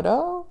every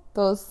photo.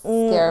 Those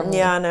scare me.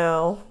 Yeah,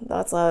 no,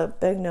 that's a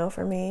big no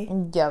for me.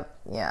 Yep.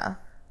 Yeah.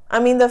 I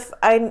mean,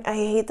 I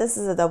hate this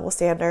as a double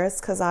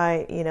standards, because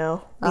we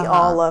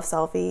all love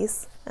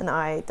selfies, and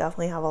I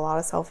definitely have a lot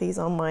of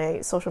selfies on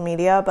my social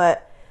media,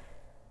 but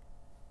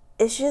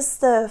it's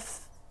just the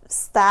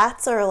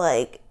stats are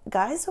like,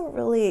 guys don't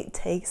really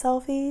take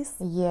selfies.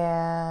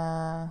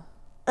 Yeah.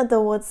 And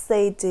the ones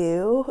they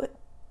do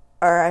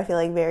are, I feel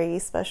like, very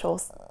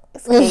special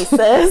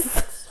cases.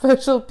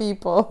 Special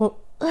people.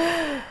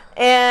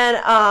 And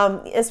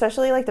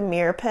especially like the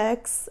mirror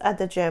pics at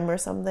the gym or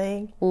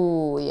something.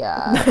 Ooh,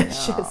 yeah.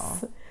 It's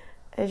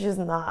just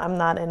not, I'm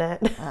not in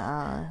it. No.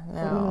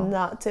 I'm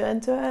not too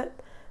into it.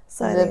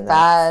 So Is I think it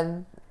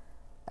bad?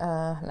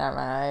 Never mind.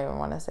 I don't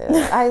want to say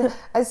that.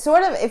 I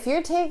sort of, if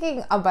you're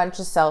taking a bunch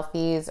of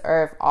selfies,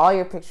 or if all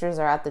your pictures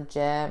are at the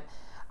gym,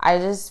 I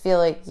just feel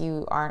like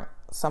you aren't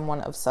someone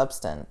of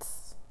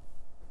substance.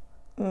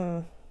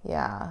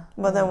 Yeah.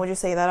 But then would you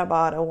say that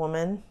about a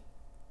woman?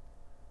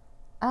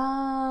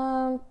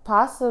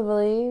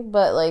 Possibly,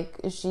 but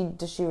like,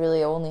 does she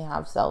really only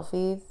have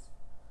selfies?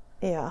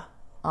 Yeah.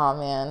 Oh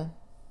man.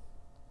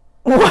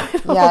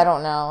 What? Yeah, I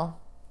don't know.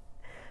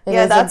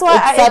 That's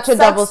why it's such a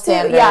double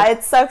standard. Yeah,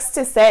 it sucks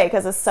to say,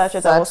 because it's such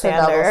a double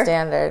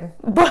standard.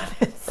 But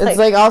it's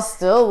like I'll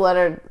still let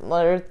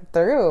her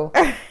through.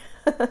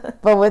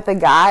 But with a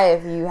guy,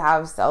 if you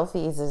have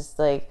selfies, it's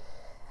like,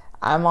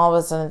 I'm all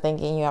of a sudden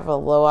thinking you have a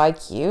low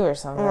IQ or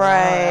something.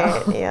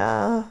 Right.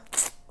 Yeah.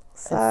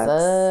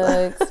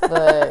 Sucks,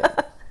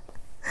 but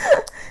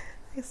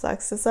it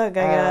sucks to suck,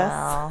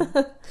 I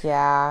guess.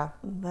 Yeah.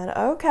 But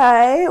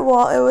okay.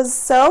 Well, it was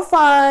so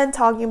fun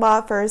talking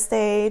about first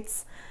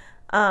dates.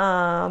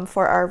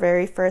 For our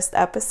very first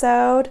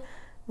episode,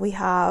 we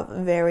have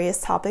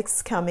various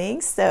topics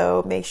coming,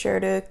 so make sure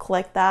to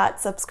click that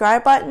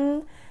subscribe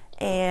button,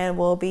 and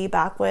we'll be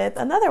back with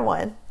another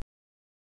one.